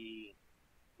to be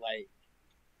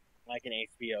like an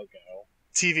HBO Go.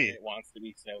 TV. It wants to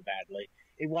be so badly.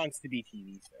 It wants to be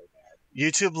TV so bad.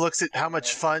 YouTube looks at how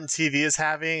much fun TV is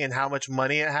having and how much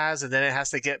money it has, and then it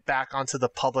has to get back onto the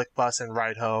public bus and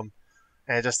ride home.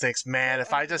 And it just thinks, man,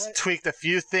 if I just tweaked a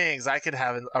few things, I could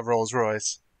have a Rolls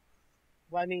Royce.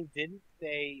 Well, I mean, didn't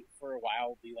they, for a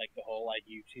while, do like the whole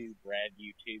YouTube Red,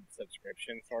 YouTube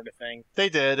subscription sort of thing? They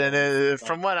did, and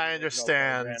from what I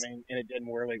understand, and it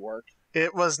didn't really work.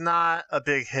 It was not a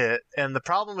big hit. And the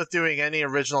problem with doing any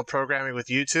original programming with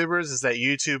YouTubers is that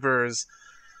YouTubers,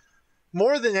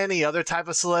 more than any other type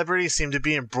of celebrity, seem to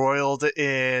be embroiled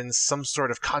in some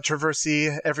sort of controversy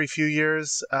every few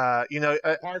years.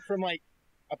 Apart from Rhett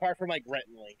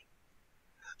and Link.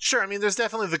 Sure, I mean, there's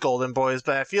definitely the Golden Boys,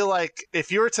 but I feel like if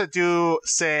you were to do,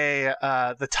 say,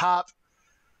 the top,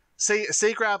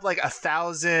 say grab like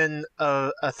 1,000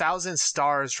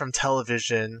 stars from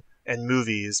television and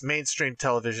movies, mainstream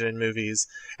television and movies,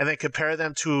 and then compare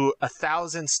them to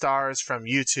 1,000 stars from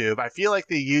YouTube, I feel like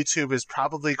the YouTube is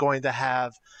probably going to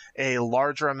have a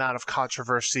larger amount of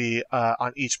controversy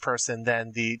on each person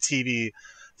than the TV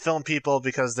film people,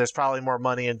 because there's probably more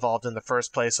money involved in the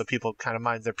first place, so people kind of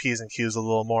mind their P's and Q's a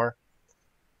little more.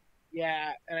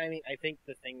 Yeah, and I mean, I think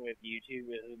the thing with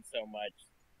YouTube isn't so much,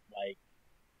 like,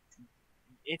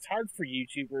 it's hard for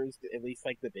YouTubers, at least,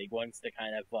 like, the big ones, to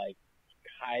kind of, like,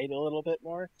 hide a little bit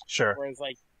more. Sure. Whereas,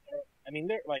 like, I mean,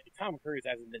 Tom Cruise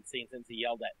hasn't been seen since he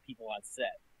yelled at people on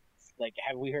set. Like,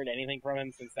 have we heard anything from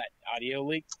him since that audio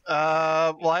leak?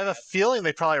 Well, I have a feeling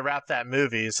they probably wrapped that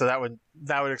movie, so that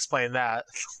would explain that.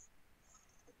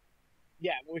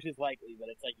 Yeah, which is likely, but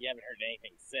it's like you haven't heard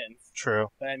anything since. True.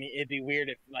 But I mean, it'd be weird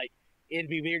if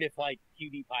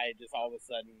PewDiePie just all of a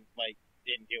sudden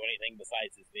didn't do anything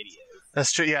besides his videos.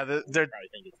 That's true. Yeah, they're probably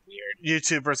think it's weird.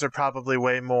 YouTubers are probably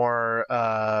way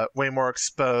more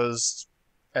exposed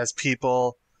as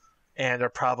people, and are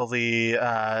probably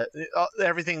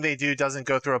everything they do doesn't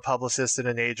go through a publicist and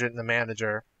an agent and a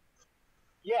manager.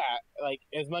 Yeah, like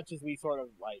as much as we sort of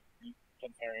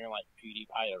comparing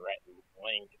PewDiePie to Rhett and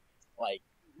Link,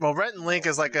 well, Rhett and Link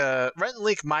is Rhett and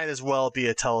Link might as well be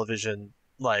a television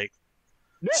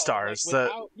stars.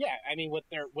 Yeah, I mean with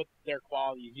their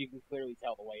qualities, you can clearly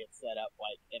tell the way it's set up,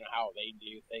 and how they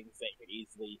do things. They could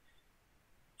easily,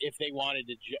 if they wanted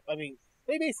to, I mean,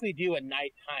 they basically do a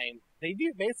nighttime. They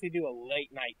do basically do a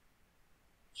late night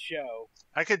show.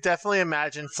 I could definitely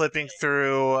imagine flipping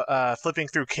through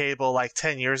cable like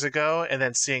 10 years ago and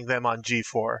then seeing them on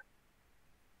G4.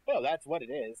 Well, that's what it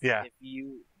is. Yeah. If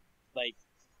you like,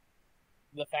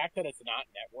 the fact that it's not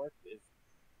networked is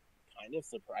kind of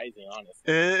surprising, honestly.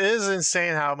 It is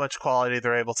insane how much quality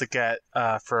they're able to get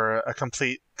for a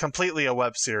completely a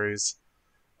web series.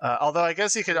 Although I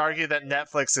guess you could argue that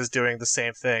Netflix is doing the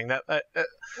same thing.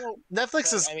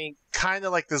 Netflix is kind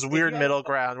of like this weird middle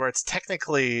ground where it's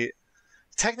technically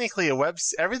a web.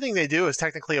 Everything they do is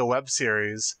technically a web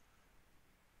series,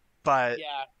 but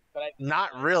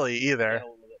not really either.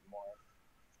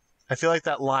 I feel like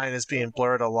that line is being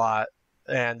blurred a lot,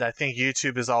 and I think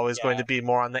YouTube is always going to be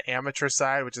more on the amateur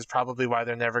side, which is probably why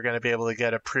they're never going to be able to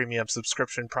get a premium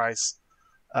subscription price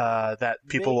that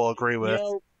people will agree with.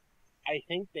 I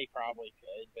think they probably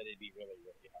could, but it'd be really,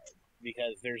 really hard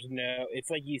because there's no.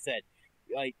 It's like you said,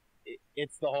 like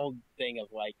it's the whole thing of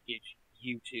like it's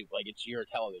YouTube, like it's your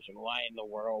television. Why in the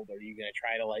world are you going to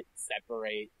try to like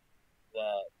separate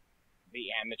the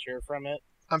amateur from it?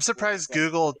 I'm surprised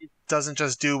Google doesn't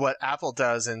just do what Apple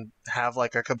does and have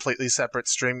like a completely separate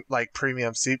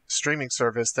premium streaming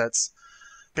service that's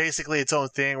basically its own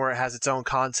thing where it has its own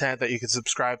content that you can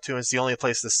subscribe to and it's the only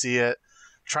place to see it.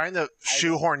 Trying to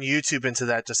shoehorn YouTube into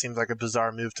that just seems like a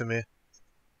bizarre move to me.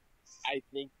 I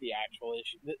think the actual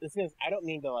issue, this is, I don't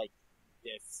mean to like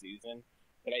diss Susan,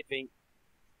 but I think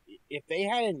if they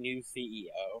had a new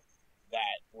CEO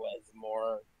that was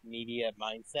more media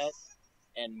mindset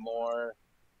and more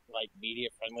like media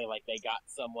friendly, like they got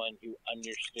someone who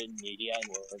understood media and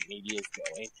where media is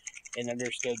going and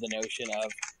understood the notion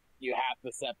of you have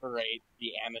to separate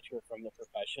the amateur from the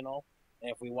professional. And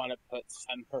if we want to put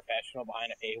some professional behind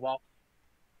a paywall,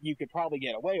 you could probably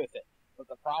get away with it. But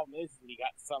the problem is we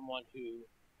got someone who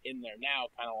in there now,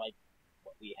 kind of like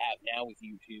what we have now with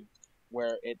YouTube,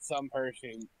 where it's some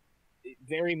person who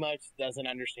very much doesn't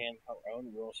understand her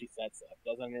own rules she sets up,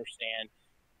 doesn't understand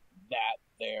that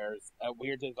there's a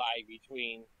weird divide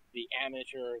between the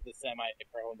amateur, the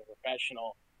semi-pro, and the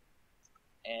professional.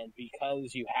 And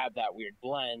because you have that weird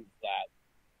blend, that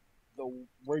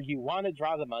where you want to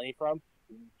draw the money from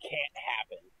can't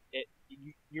happen.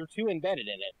 You're too embedded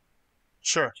in it.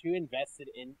 Sure. You're too invested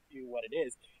into what it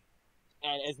is.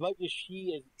 And as much as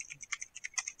she is,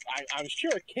 I'm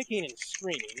sure, kicking and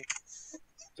screaming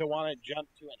to want to jump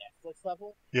to a Netflix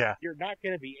level, you're not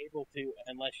going to be able to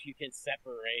unless you can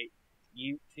separate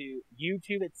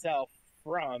YouTube itself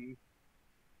from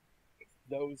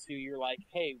those who you're like,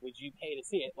 hey, would you pay to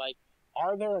see it? Like,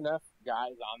 are there enough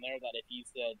guys on there that if you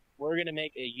said, we're going to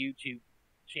make a YouTube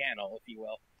channel, if you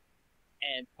will,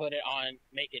 and put it on,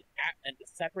 make it a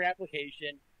separate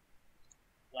application,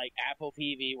 like Apple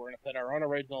TV, we're going to put our own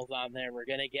originals on there, we're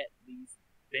going to get these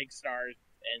big stars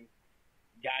and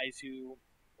guys who,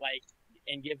 like,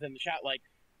 and give them a shot, what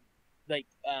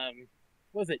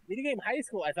was it? Video Game High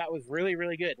School, I thought was really,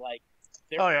 really good. Like,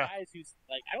 there were guys who's,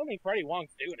 like, I don't think Freddie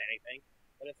Wong's doing anything,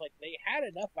 but it's like they had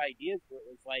enough ideas where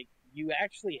it was like, you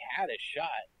actually had a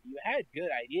shot. You had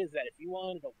good ideas that if you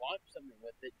wanted to launch something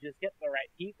with it, just get the right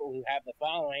people who have the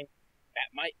following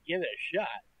that might give it a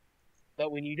shot.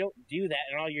 But when you don't do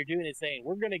that and all you're doing is saying,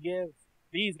 we're going to give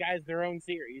these guys their own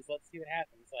series, let's see what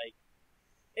happens. Like,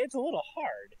 it's a little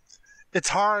hard. It's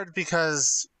hard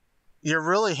because you're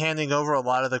really handing over a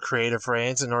lot of the creative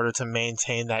reins in order to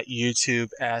maintain that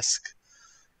YouTube-esque,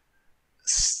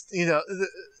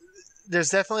 there's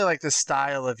definitely like the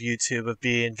style of YouTube of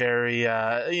being very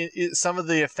some of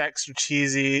the effects are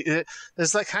cheesy.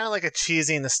 There's like kind of like a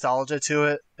cheesy nostalgia to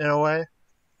it in a way.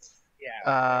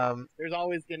 Yeah. There's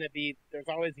always gonna be the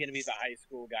high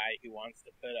school guy who wants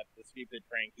to put up the stupid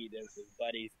prank he does with his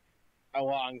buddies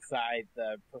alongside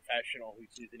the professional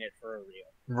who's using it for a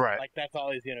reel. Right. Like that's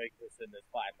always gonna exist in this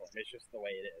platform. It's just the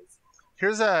way it is.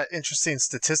 Here's an interesting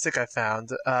statistic I found.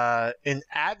 In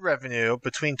ad revenue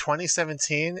between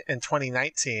 2017 and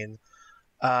 2019,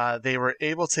 they were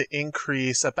able to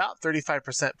increase about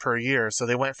 35% per year. So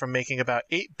they went from making about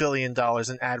 $8 billion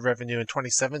in ad revenue in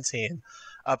 2017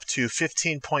 up to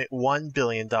 $15.1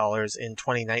 billion in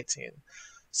 2019.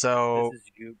 So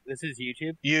this is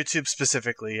YouTube? YouTube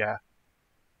specifically, yeah.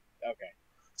 Okay.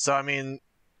 So, I mean,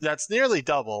 that's nearly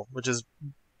double, which is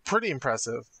pretty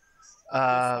impressive.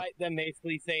 Despite them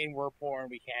basically saying we're poor and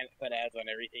we can't put ads on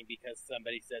everything because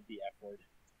somebody said the F word.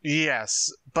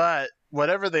 Yes, but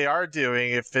whatever they are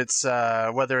doing, if it's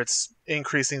whether it's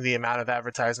increasing the amount of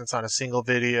advertisements on a single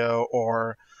video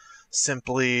or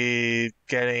simply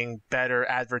getting better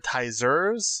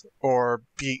advertisers or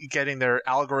getting their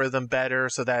algorithm better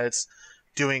so that it's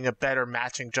doing a better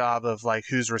matching job of like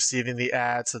who's receiving the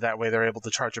ad, so that way they're able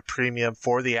to charge a premium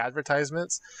for the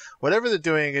advertisements. Whatever they're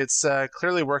doing, it's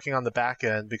clearly working on the back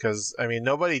end, because I mean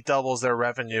nobody doubles their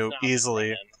revenue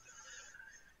easily.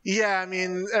 Yeah, I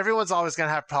mean everyone's always going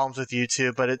to have problems with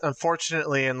YouTube, but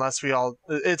unfortunately, unless we all,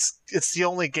 it's the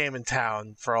only game in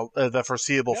town for the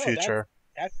foreseeable future.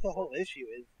 That's the whole issue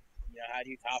is, how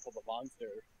do you topple the monster?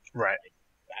 Right.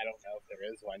 I don't know if there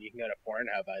is one. You can go to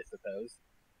Pornhub, I suppose.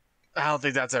 I don't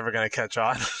think that's ever going to catch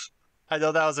on. I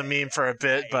know that was a meme for a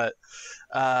bit, but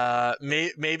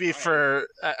maybe for...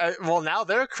 well, now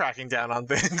they're cracking down on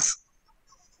things.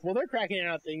 Well, they're cracking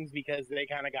down on things because they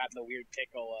kind of got in the weird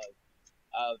pickle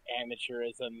of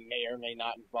amateurism may or may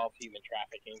not involve human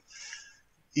trafficking.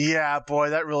 Yeah,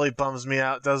 boy, that really bums me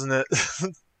out, doesn't it?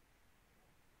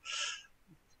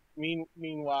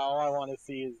 Meanwhile, all I want to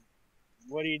see is,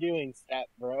 what are you doing, stat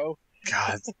bro?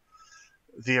 God.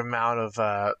 The amount of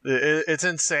it's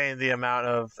insane, the amount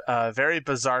of very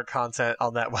bizarre content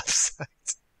on that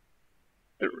website.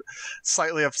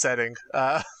 Slightly upsetting.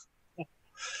 It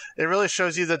really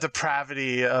shows you the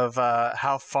depravity of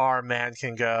how far man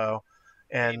can go.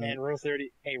 And hey man, Rule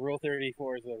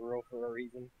 34 is a rule for a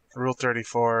reason. Rule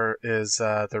 34 is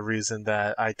the reason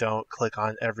that I don't click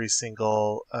on every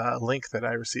single link that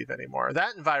I receive anymore.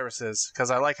 That and viruses,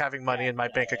 because I like having money in my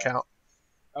bank account.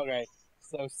 Okay.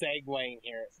 So segueing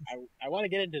here, I want to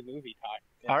get into movie talk.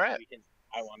 All right.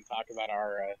 I want to talk about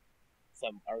our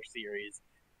series,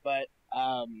 but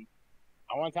I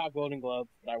want to talk Golden Globes.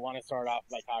 But I want to start off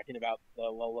by talking about the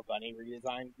Lola Bunny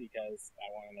redesign, because I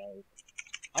want to know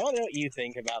what you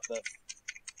think about this.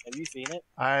 Have you seen it?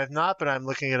 I have not, but I'm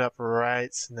looking it up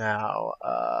right now.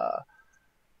 All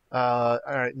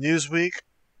right, Newsweek.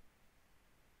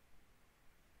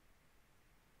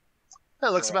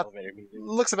 That looks about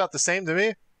the same to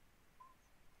me.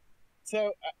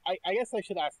 So I guess I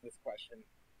should ask this question: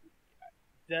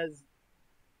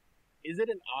 is it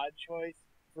an odd choice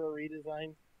for a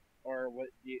redesign, or what?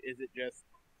 Is it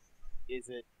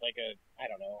like a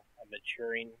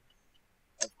maturing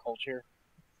of culture?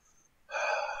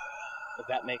 Does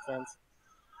that make sense?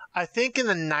 I think in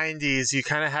the 90s, you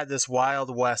kind of had this wild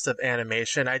west of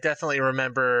animation. I definitely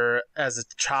remember as a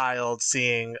child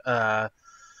seeing.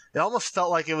 It almost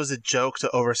felt like it was a joke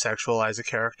to over-sexualize a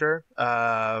character.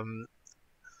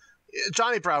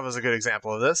 Johnny Bravo is a good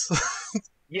example of this.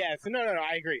 Yeah, so no,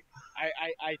 I agree.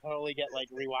 I totally get, like,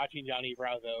 rewatching Johnny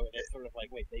Bravo, and it's sort of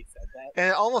like, wait, they said that? And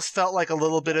it almost felt like a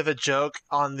little bit of a joke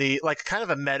on the, like, kind of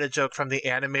a meta joke from the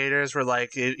animators, where,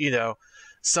 like,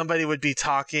 somebody would be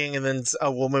talking and then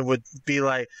a woman would be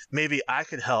like, maybe I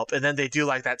could help. And then they do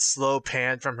like that slow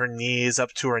pan from her knees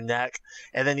up to her neck.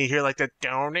 And then you hear like the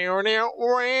kind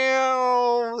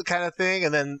of thing.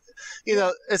 And then,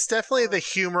 it's definitely the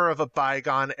humor of a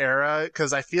bygone era.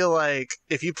 Cause I feel like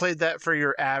if you played that for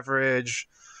your average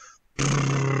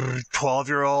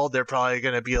 12-year-old, they're probably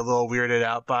going to be a little weirded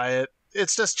out by it.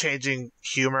 It's just changing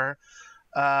humor.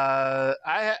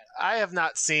 I have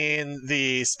not seen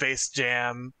the Space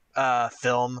Jam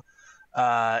film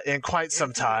in quite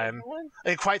some time.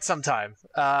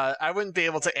 I wouldn't be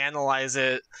able to analyze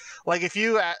it. Like if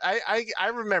you, I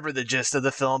remember the gist of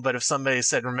the film, but if somebody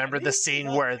said, "Remember the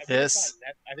scene where this,"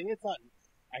 I think it's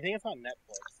on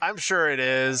Netflix. I'm sure it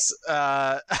is.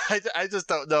 I just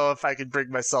don't know if I could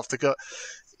bring myself to go.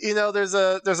 There's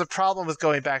a problem with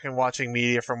going back and watching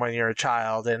media from when you're a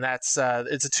child, and that's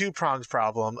it's a two-pronged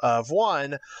problem of,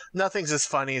 one, nothing's as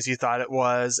funny as you thought it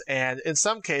was, and in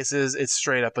some cases it's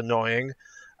straight up annoying,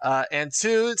 and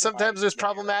two, sometimes there's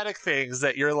problematic things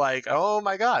that you're like, oh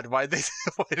my god, why did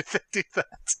they do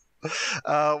that?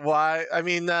 Why? I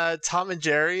mean, Tom and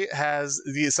Jerry has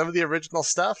some of the original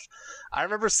stuff. I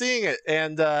remember seeing it,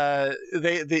 and they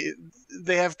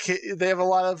have a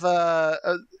lot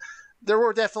of. There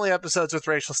were definitely episodes with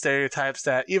racial stereotypes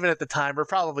that, even at the time, were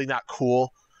probably not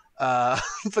cool,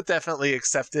 but definitely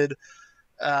accepted.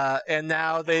 And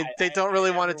now they don't really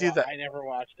want to do that. I never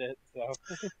watched it, so.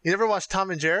 You never watched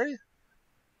Tom and Jerry?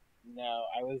 No,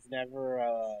 I was never.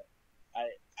 I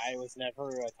was never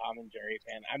a Tom and Jerry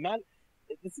fan. I'm not.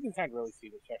 This is gonna sound really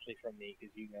stupid, especially from me,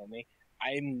 because you know me.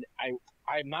 I'm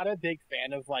not a big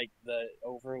fan of like the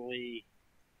overly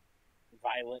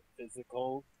violent,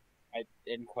 physical,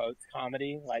 in quotes,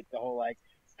 comedy, like the whole like,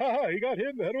 haha, he got hit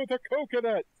in the head with a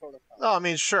coconut sort of comedy. Oh, I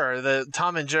mean, sure. The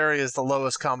Tom and Jerry is the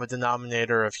lowest common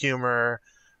denominator of humor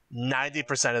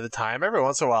 90% of the time. Every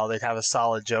once in a while, they'd have a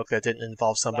solid joke that didn't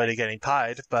involve somebody getting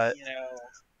pied, but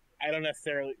I don't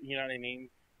necessarily, you know what I mean?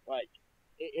 Like,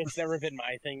 it's never been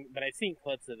my thing, but I've seen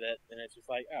clips of it, and it's just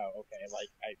like, oh, okay, like,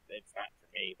 it's not for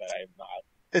me, but I'm not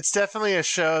It's definitely a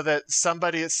show that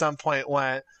somebody at some point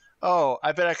went, oh,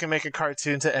 I bet I can make a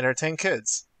cartoon to entertain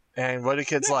kids. And what do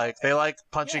kids like? They like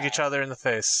punching each other in the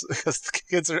face because the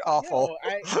kids are awful.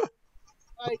 No,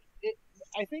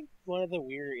 I think one of the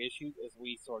weirder issues is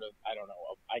we sort of, I don't know,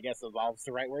 I guess evolve's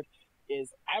the right word,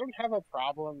 is I don't have a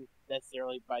problem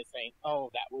necessarily by saying, oh,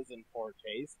 that was in poor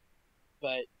taste,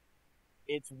 but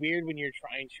it's weird when you're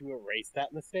trying to erase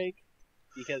that mistake,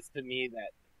 because to me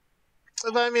that...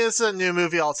 But I mean, it's a new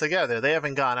movie altogether. They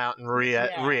haven't gone out and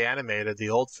reanimated the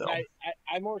old film.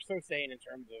 I'm more so saying in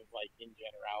terms of, like, in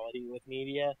generality with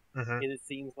media, it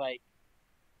seems like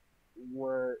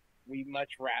we much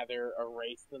rather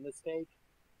erase the mistake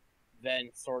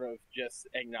than sort of just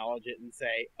acknowledge it and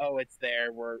say, oh, it's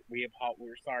there, we're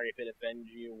sorry if it offends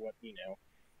you,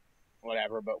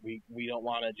 whatever, but we don't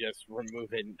want to just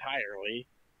remove it entirely.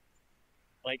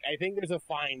 Like, I think there's a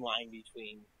fine line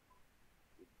between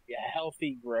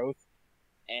healthy growth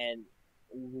and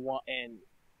I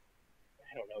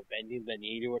don't know, bending the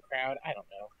knee to a crowd. I don't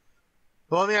know.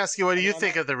 Well, let me ask you, what do you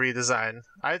think of the redesign?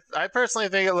 I personally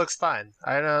think it looks fine.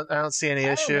 I don't see any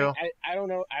issue. I don't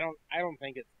know. I don't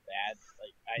think it's bad.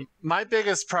 Like, my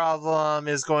biggest problem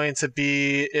is going to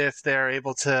be if they're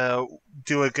able to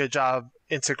do a good job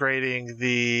integrating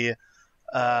the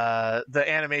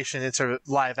animation into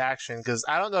live action, because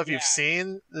I don't know if you've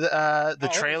seen the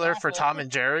trailer for Tom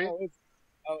and Jerry.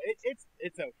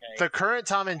 It's okay. The current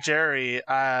Tom and Jerry,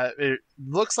 it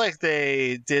looks like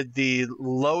they did the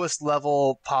lowest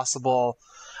level possible.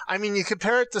 I mean, you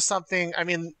compare it to something. I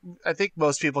mean, I think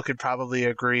most people could probably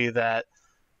agree that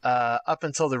up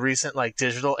until the recent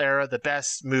digital era, the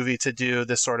best movie to do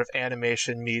this sort of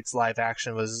animation meets live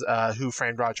action was Who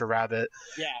Framed Roger Rabbit.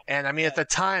 Yeah. And I mean, at the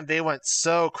time, they went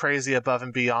so crazy above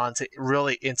and beyond to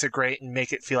really integrate and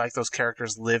make it feel like those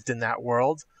characters lived in that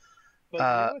world. But you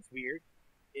know what's weird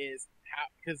is how,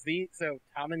 because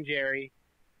Tom and Jerry,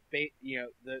 the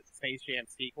Space Jam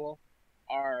sequel,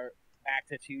 are back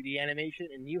to 2D animation,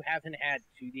 and you haven't had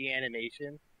 2D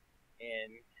animation in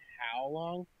how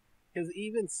long? Because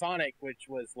even Sonic, which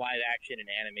was live action and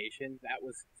animation, that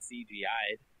was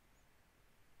CGI'd.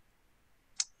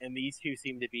 And these two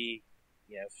seem to be,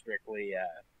 strictly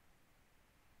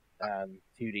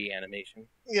 2D animation.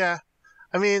 Yeah.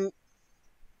 I mean,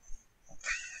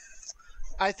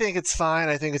 I think it's fine.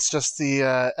 I think it's just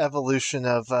the evolution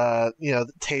of,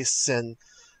 the tastes and...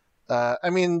 I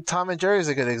mean, Tom and Jerry is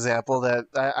a good example that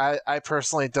I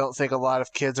personally don't think a lot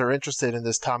of kids are interested in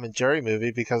this Tom and Jerry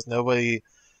movie because nobody...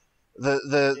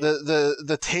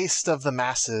 The taste of the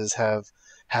masses have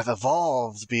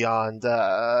evolved beyond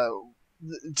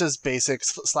just basic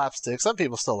slapstick. Some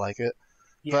people still like it.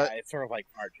 Yeah, but it's sort of like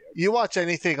art jokes. You watch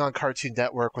anything on Cartoon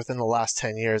Network within the last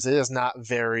 10 years, it is not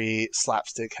very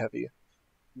slapstick heavy.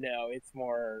 No, it's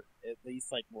more, at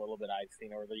least like a little bit I've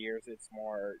seen over the years, it's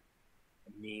more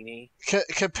memey.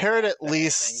 Compare it at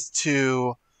least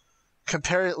to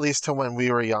when we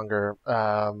were younger.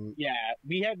 Yeah,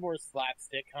 we had more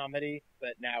slapstick comedy,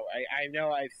 but now I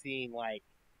know I've seen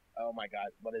oh my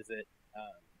god, what is it?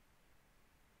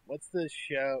 What's the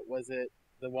show? Was it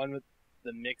the one with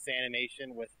the mixed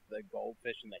animation with the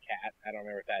goldfish and the cat? I don't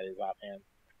remember what that is offhand.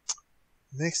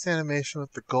 Mixed animation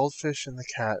with the goldfish and the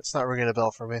cat. It's not ringing a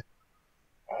bell for me.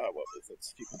 Oh, what was that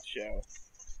stupid show?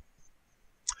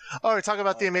 Oh, we're talking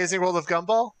about The Amazing World of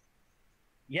Gumball?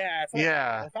 Yeah,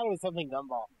 I thought it was something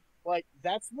Gumball.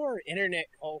 That's more internet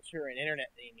culture and internet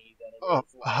thingy than it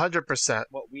is 100%.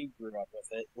 What we grew up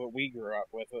with.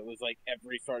 It was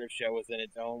every sort of show was in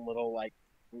its own little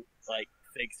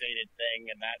fixated thing,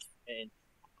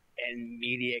 and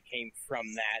media came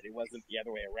from that. It wasn't the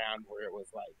other way around, where it was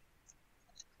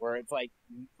where it's like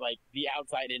the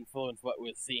outside influence what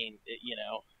was seen.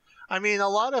 I mean, a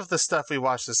lot of the stuff we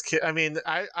watched as kids. I mean,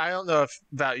 I don't know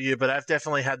about you, but I've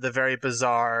definitely had the very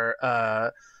bizarre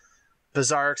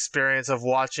experience of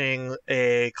watching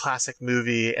a classic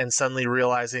movie and suddenly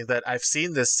realizing that I've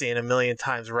seen this scene a million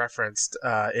times referenced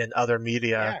in other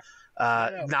media,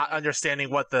 not understanding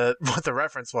what the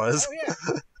reference was. Oh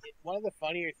yeah. One of the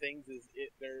funnier things is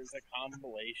there's a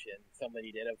compilation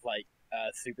somebody did of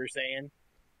Super Saiyan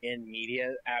in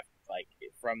media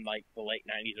from the late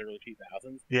 90s, early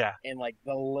 2000s. Yeah. And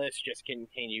the list just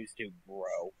continues to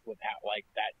grow without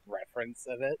that reference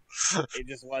of it. It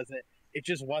just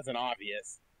wasn't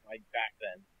obvious back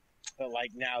then. But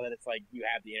now that it's you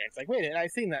have the internet, it's wait,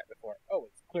 I've seen that before. Oh,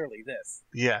 it's clearly this.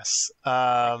 Yes.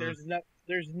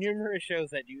 There's numerous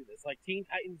shows that do this. Teen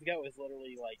Titans Go is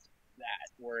literally that,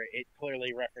 where it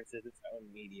clearly references its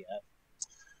own media.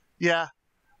 Yeah.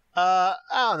 I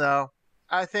don't know.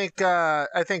 I think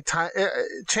time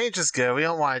change is good. We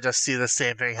don't want to just see the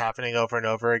same thing happening over and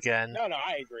over again. No,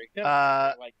 I agree.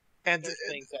 Like, and there's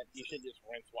things that you should just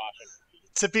rinse, wash, and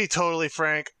repeat. To be totally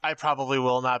frank, I probably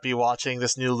will not be watching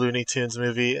this new Looney Tunes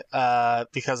movie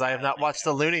because I have not watched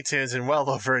the Looney Tunes in well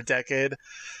over a decade.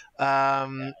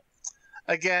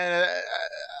 Again,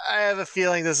 I have a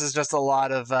feeling this is just a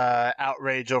lot of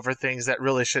outrage over things that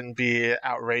really shouldn't be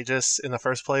outrageous in the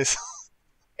first place.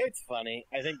 It's funny.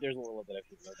 I think there's a little bit of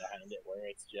humor behind it, where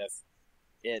it's just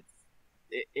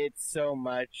it's so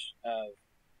much of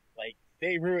like,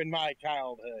 they ruined my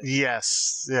childhood.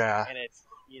 Yes, yeah. And it's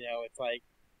it's like,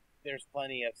 there's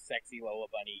plenty of sexy Lola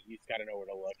Bunny. You just got to know where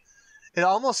to look. It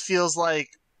almost feels like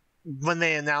when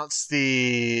they announced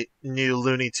the new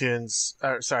Looney Tunes,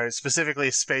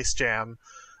 specifically Space Jam,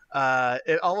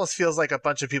 it almost feels like a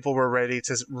bunch of people were ready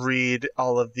to read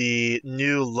all of the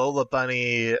new Lola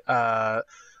Bunny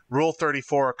Rule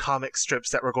 34 comic strips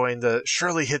that were going to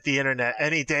surely hit the internet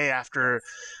any day after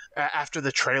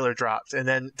the trailer dropped, and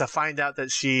then to find out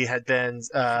that she had been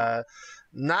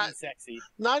not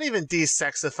even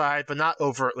desexified, but not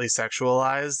overtly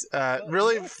sexualized.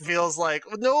 Really feels like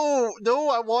no.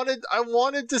 I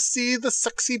wanted to see the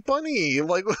sexy bunny.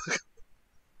 Like,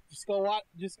 just go watch.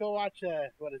 What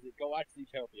is it? Go watch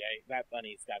Zootopia. That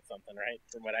bunny's got something, right?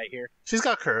 From what I hear, she's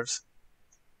got curves.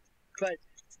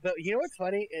 But you know what's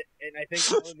funny? And I think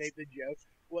someone made the joke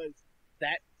was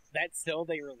that still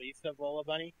they released of Lola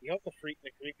Bunny. You know what the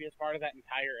creepiest part of that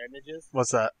entire image is?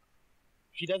 What's that?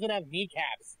 She doesn't have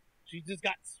kneecaps. She's just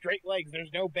got straight legs.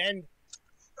 There's no bend.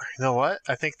 You know what?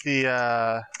 I think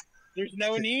there's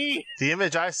no knee. The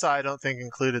image I saw, I don't think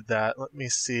included that. Let me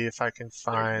see if I can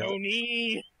find. There's no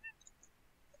knee.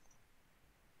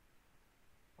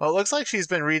 Well, it looks like she's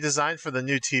been redesigned for the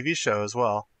new TV show as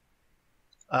well.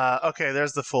 Okay,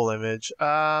 there's the full image.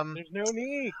 There's no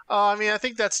knee. Oh, I mean, I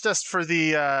think that's just for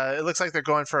the. It looks like they're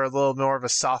going for a little more of a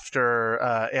softer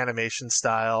animation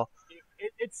style.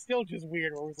 It's still just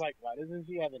weird. Where it's like, why doesn't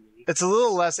she have a knee? It's a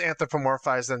little less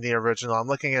anthropomorphized than the original. I'm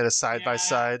looking at it side by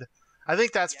side. I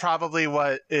think that's probably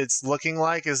what it's looking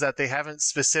like, is that they haven't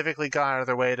specifically gone out of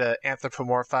their way to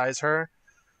anthropomorphize her,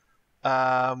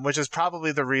 which is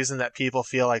probably the reason that people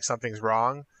feel like something's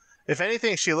wrong. If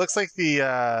anything, she looks like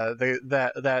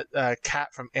that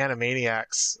cat from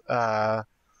Animaniacs.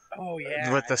 Oh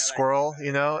yeah, with the squirrel,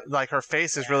 like her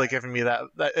face is really giving me that.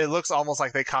 It looks almost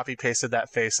like they copy pasted that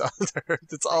face on her.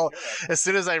 It's all. As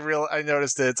soon as I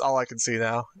noticed it, it's all I can see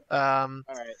now. All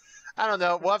right. I don't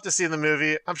know. We'll have to see the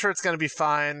movie. I'm sure it's going to be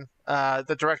fine.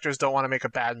 The directors don't want to make a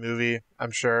bad movie.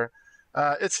 I'm sure.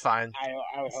 It's fine.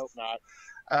 I would hope not.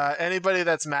 Anybody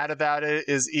that's mad about it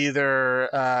is either,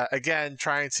 again,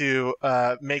 trying to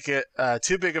make it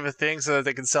too big of a thing so that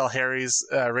they can sell Harry's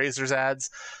Razors ads,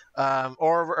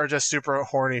 or are just super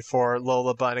horny for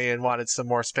Lola Bunny and wanted some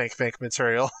more Spank Bank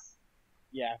material.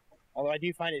 Yeah. Although I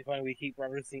do find it funny, we keep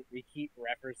referencing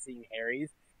Harry's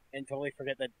and totally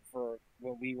forget that for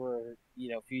when we were,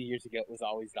 a few years ago, it was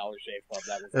always Dollar Shave Club.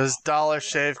 It was Dollar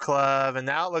Shave Club, and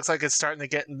now it looks like it's starting to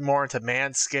get more into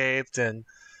Manscaped and...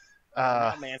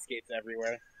 now Manscaped's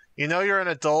everywhere. You know you're an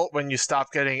adult when you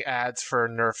stop getting ads for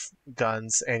Nerf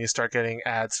guns and you start getting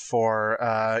ads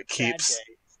for keeps.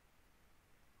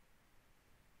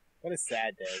 What a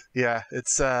sad day. Yeah,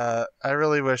 it's I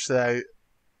really wish that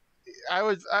I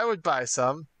would buy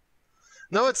some.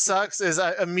 No, what sucks is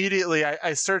I immediately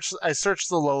searched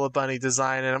the Lola Bunny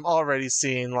design, and I'm already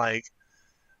seeing like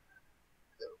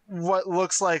what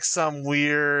looks like some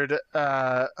weird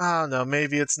I don't know,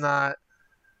 maybe it's not.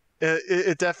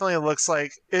 It definitely looks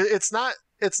like it's not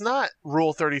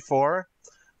Rule 34,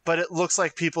 but it looks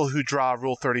like people who draw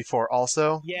Rule 34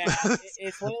 also. Yeah,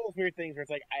 it's one of those weird things where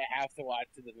it's like I have to watch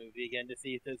the movie again to see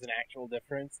if there's an actual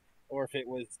difference, or if it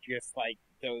was just like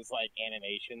those like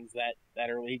animations that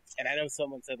are leaked. And I know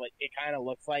someone said like it kind of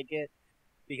looks like it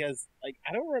because like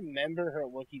I don't remember her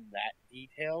looking that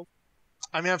detailed.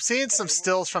 I mean, I've seen some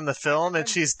stills from the film, and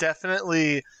she's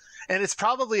definitely. And it's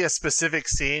probably a specific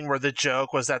scene where the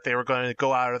joke was that they were going to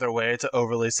go out of their way to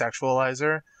overly sexualize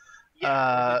her.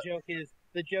 Yeah,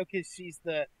 the joke is she's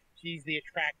the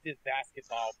attractive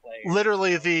basketball player.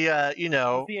 Literally the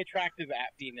the attractive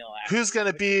female actor. Who's going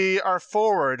to be our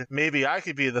forward? Maybe I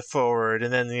could be the forward,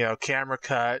 and then camera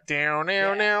cut down.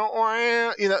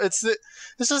 It's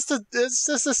just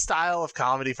a style of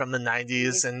comedy from the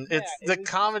 90s, and the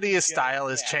comedy style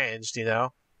has changed.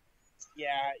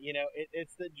 Yeah,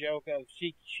 it's the joke of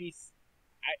it's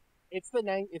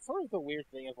sort of the weird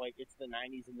thing of like it's the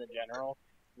 90s in the general,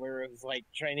 where it was like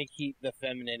trying to keep the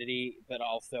femininity but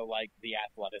also like the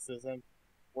athleticism,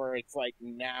 where it's like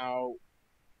now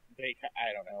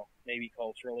I don't know, maybe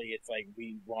culturally it's like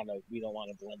we don't want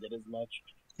to blend it as much.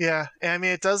 Yeah, and I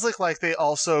mean, it does look like they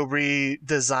also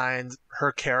redesigned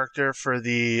her character for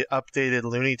the updated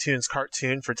Looney Tunes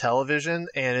cartoon for television,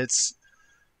 and is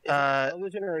that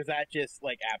television or is that just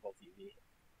like Apple TV?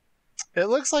 It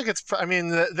looks like it's. I mean,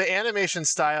 the animation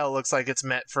style looks like it's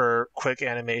meant for quick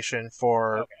animation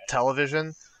for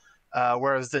television,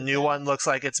 whereas the new one looks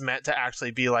like it's meant to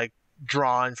actually be like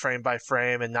drawn frame by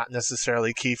frame and not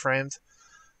necessarily keyframed.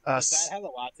 Does that have a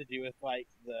lot to do with like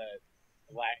the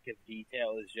lack of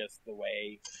detail? Is just the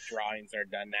way drawings are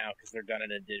done now because they're done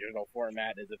in a digital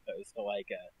format as opposed to like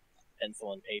a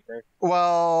pencil and paper?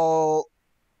 Well,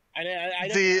 I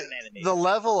the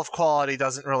level of quality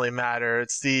doesn't really matter.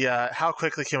 It's the how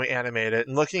quickly can we animate it.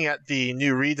 And looking at the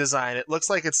new redesign, it looks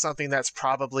like it's something that's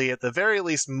probably at the very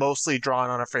least mostly drawn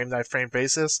on a frame by frame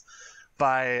basis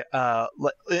by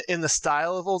in the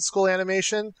style of old school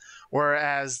animation,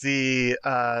 whereas the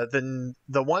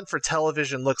one for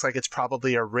television looks like it's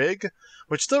probably a rig,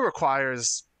 which still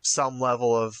requires some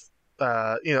level of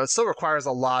it still requires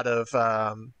a lot of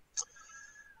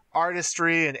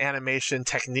artistry and animation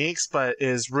techniques, but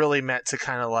is really meant to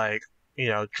kind of like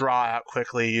draw out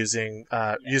quickly using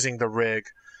the rig.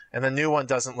 And the new one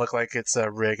doesn't look like it's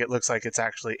a rig; it looks like it's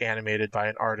actually animated by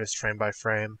an artist frame by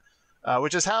frame,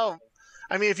 which is how.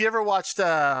 I mean, if you watched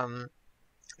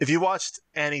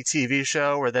any TV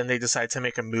show where then they decide to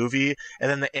make a movie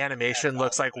and then the animation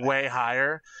looks like way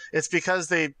higher, it's because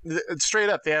they straight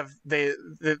up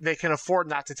they can afford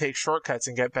not to take shortcuts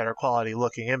and get better quality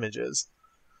looking images.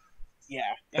 Yeah,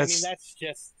 I mean that's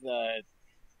just I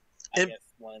guess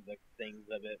one of the things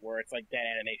of it where it's like that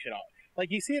animation.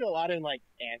 Like you see it a lot in like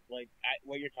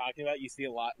what you're talking about. You see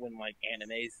a lot when like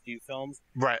animes do films,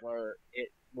 right?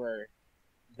 Where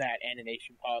that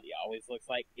animation quality always looks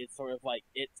like it's sort of like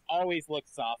it always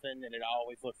looks softened and it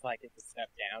always looks like it's a step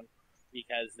down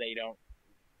because they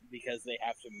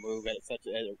have to move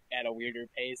at a weirder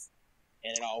pace.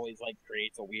 And it always like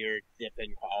creates a weird dip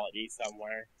in quality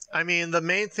somewhere. I mean, the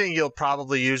main thing you'll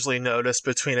probably usually notice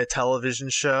between a television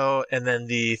show and then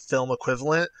the film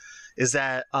equivalent is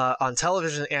that on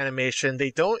television animation, they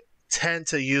don't tend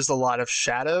to use a lot of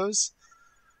shadows.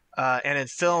 And in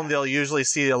film, they'll usually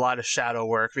see a lot of shadow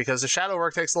work because the shadow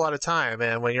work takes a lot of time.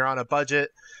 And when you're on a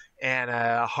budget and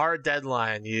a hard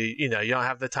deadline, you don't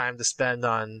have the time to spend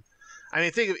on. I mean,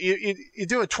 think of you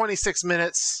do 26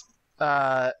 minutes.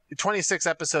 26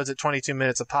 episodes at 22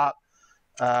 minutes a pop.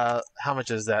 How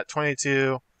much is that?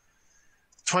 22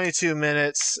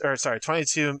 minutes, or sorry,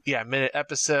 22 minute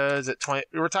episodes at 20.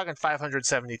 We're talking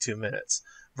 572 minutes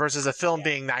versus a film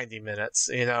being 90 minutes.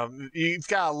 You've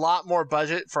got a lot more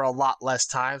budget for a lot less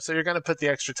time, so you're going to put the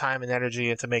extra time and energy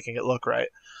into making it look right.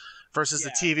 Versus the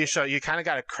TV show, you kind of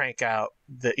got to crank out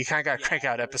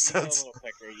episodes. A little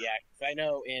quicker, yeah. Because I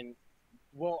know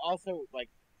also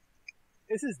like.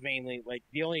 This is mainly like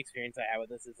the only experience I have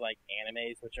with this is like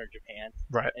animes, which are Japan,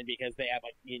 right? And because they have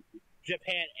like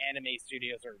Japan anime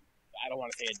studios are, I don't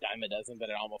want to say a dime a dozen, but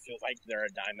it almost feels like they're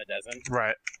a dime a dozen,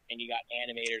 right? And you got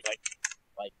animators like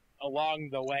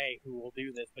along the way who will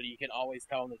do this, but you can always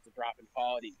tell them it's a drop in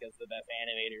quality because the best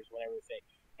animators, whenever they say,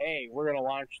 "Hey, we're gonna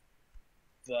launch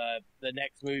the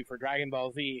next movie for Dragon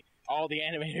Ball Z," all the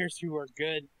animators who are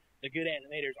good. The good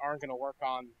animators aren't going to work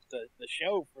on the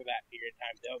show for that period of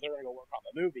time. They're going to work on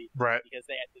the movie, right? Because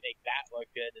they have to make that look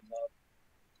good. And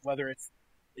whether it's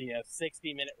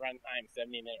 60-minute runtime,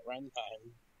 70-minute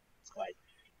runtime, like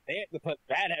they have to put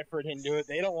that effort into it.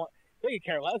 They could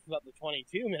care less about the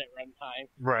 22-minute runtime.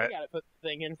 Right? They got to put the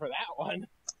thing in for that one.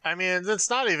 I mean, it's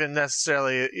not even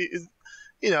necessarily.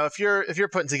 If you're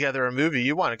putting together a movie,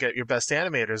 you want to get your best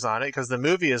animators on it because the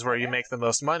movie is where you make the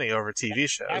most money over TV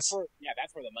shows. That's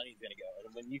where the money's going to go.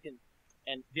 And when you can,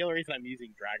 and the only reason I'm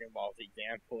using Dragon Ball as an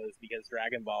example is because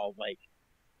Dragon Ball, like,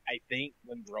 I think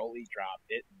when Broly dropped,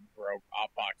 it broke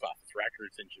box office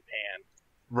records in Japan.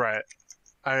 Right.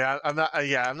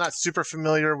 I'm not super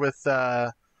familiar with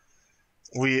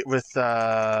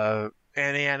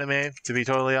any anime, to be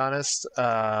totally honest.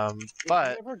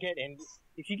 But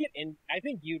if you get in, I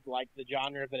think you'd like the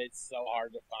genre, but it's so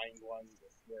hard to find one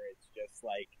where it's just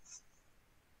like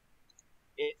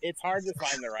it's hard to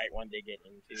find the right one to get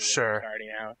into when you're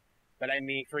starting out. But I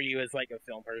mean, for you as like a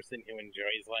film person who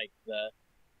enjoys like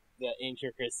the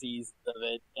intricacies of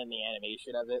it and the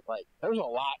animation of it, like there's a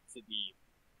lot to be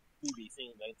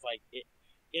seen. But it's like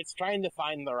it's trying to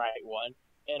find the right one,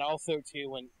 and also too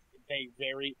when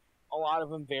a lot of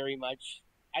them very much.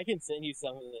 I can send you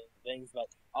some of the things, but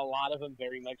a lot of them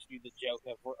very much do the joke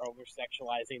of we're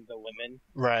over-sexualizing the women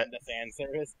right. in the fan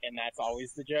service, and that's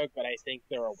always the joke, but I think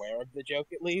they're aware of the joke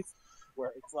at least,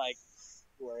 where it's like,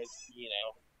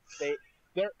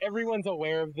 everyone's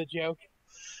aware of the joke,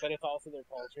 but it's also their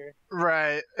culture.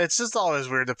 Right. It's just always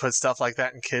weird to put stuff like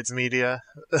that in kids' media.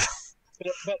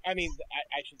 But I mean,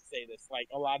 I should say this: like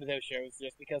a lot of those shows,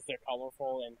 just because they're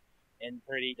colorful and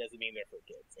pretty, doesn't mean they're for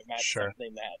kids, and that's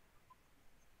something that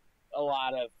a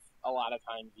lot of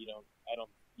times you don't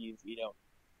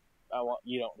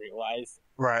realize.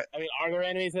 Right. I mean, are there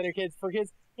animes that are kids for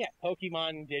kids? Yeah,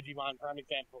 Pokemon, Digimon, prime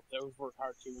examples. Those were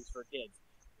cartoons for kids.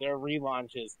 Their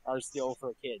relaunches are still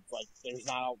for kids. Like there's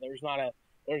not a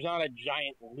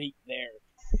giant leap there.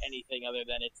 Anything other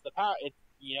than it's the power.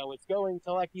 It's going,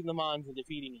 collecting the mons and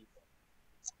defeating evil.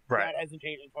 Right. That hasn't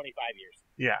changed in 25 years.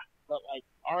 Yeah. But like,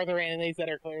 are there animes that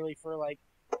are clearly for like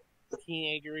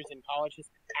teenagers and colleges?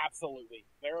 Absolutely.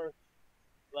 There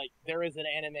is an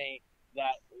anime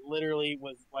that literally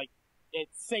was like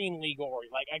insanely gory.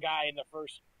 Like a guy in the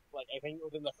first, I think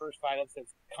within the first 5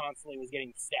 episodes, constantly was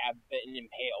getting stabbed, bitten,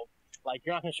 impaled. Like,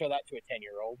 you're not going to show that to a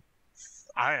 10-year-old.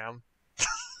 I am.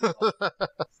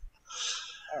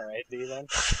 All right, do you then?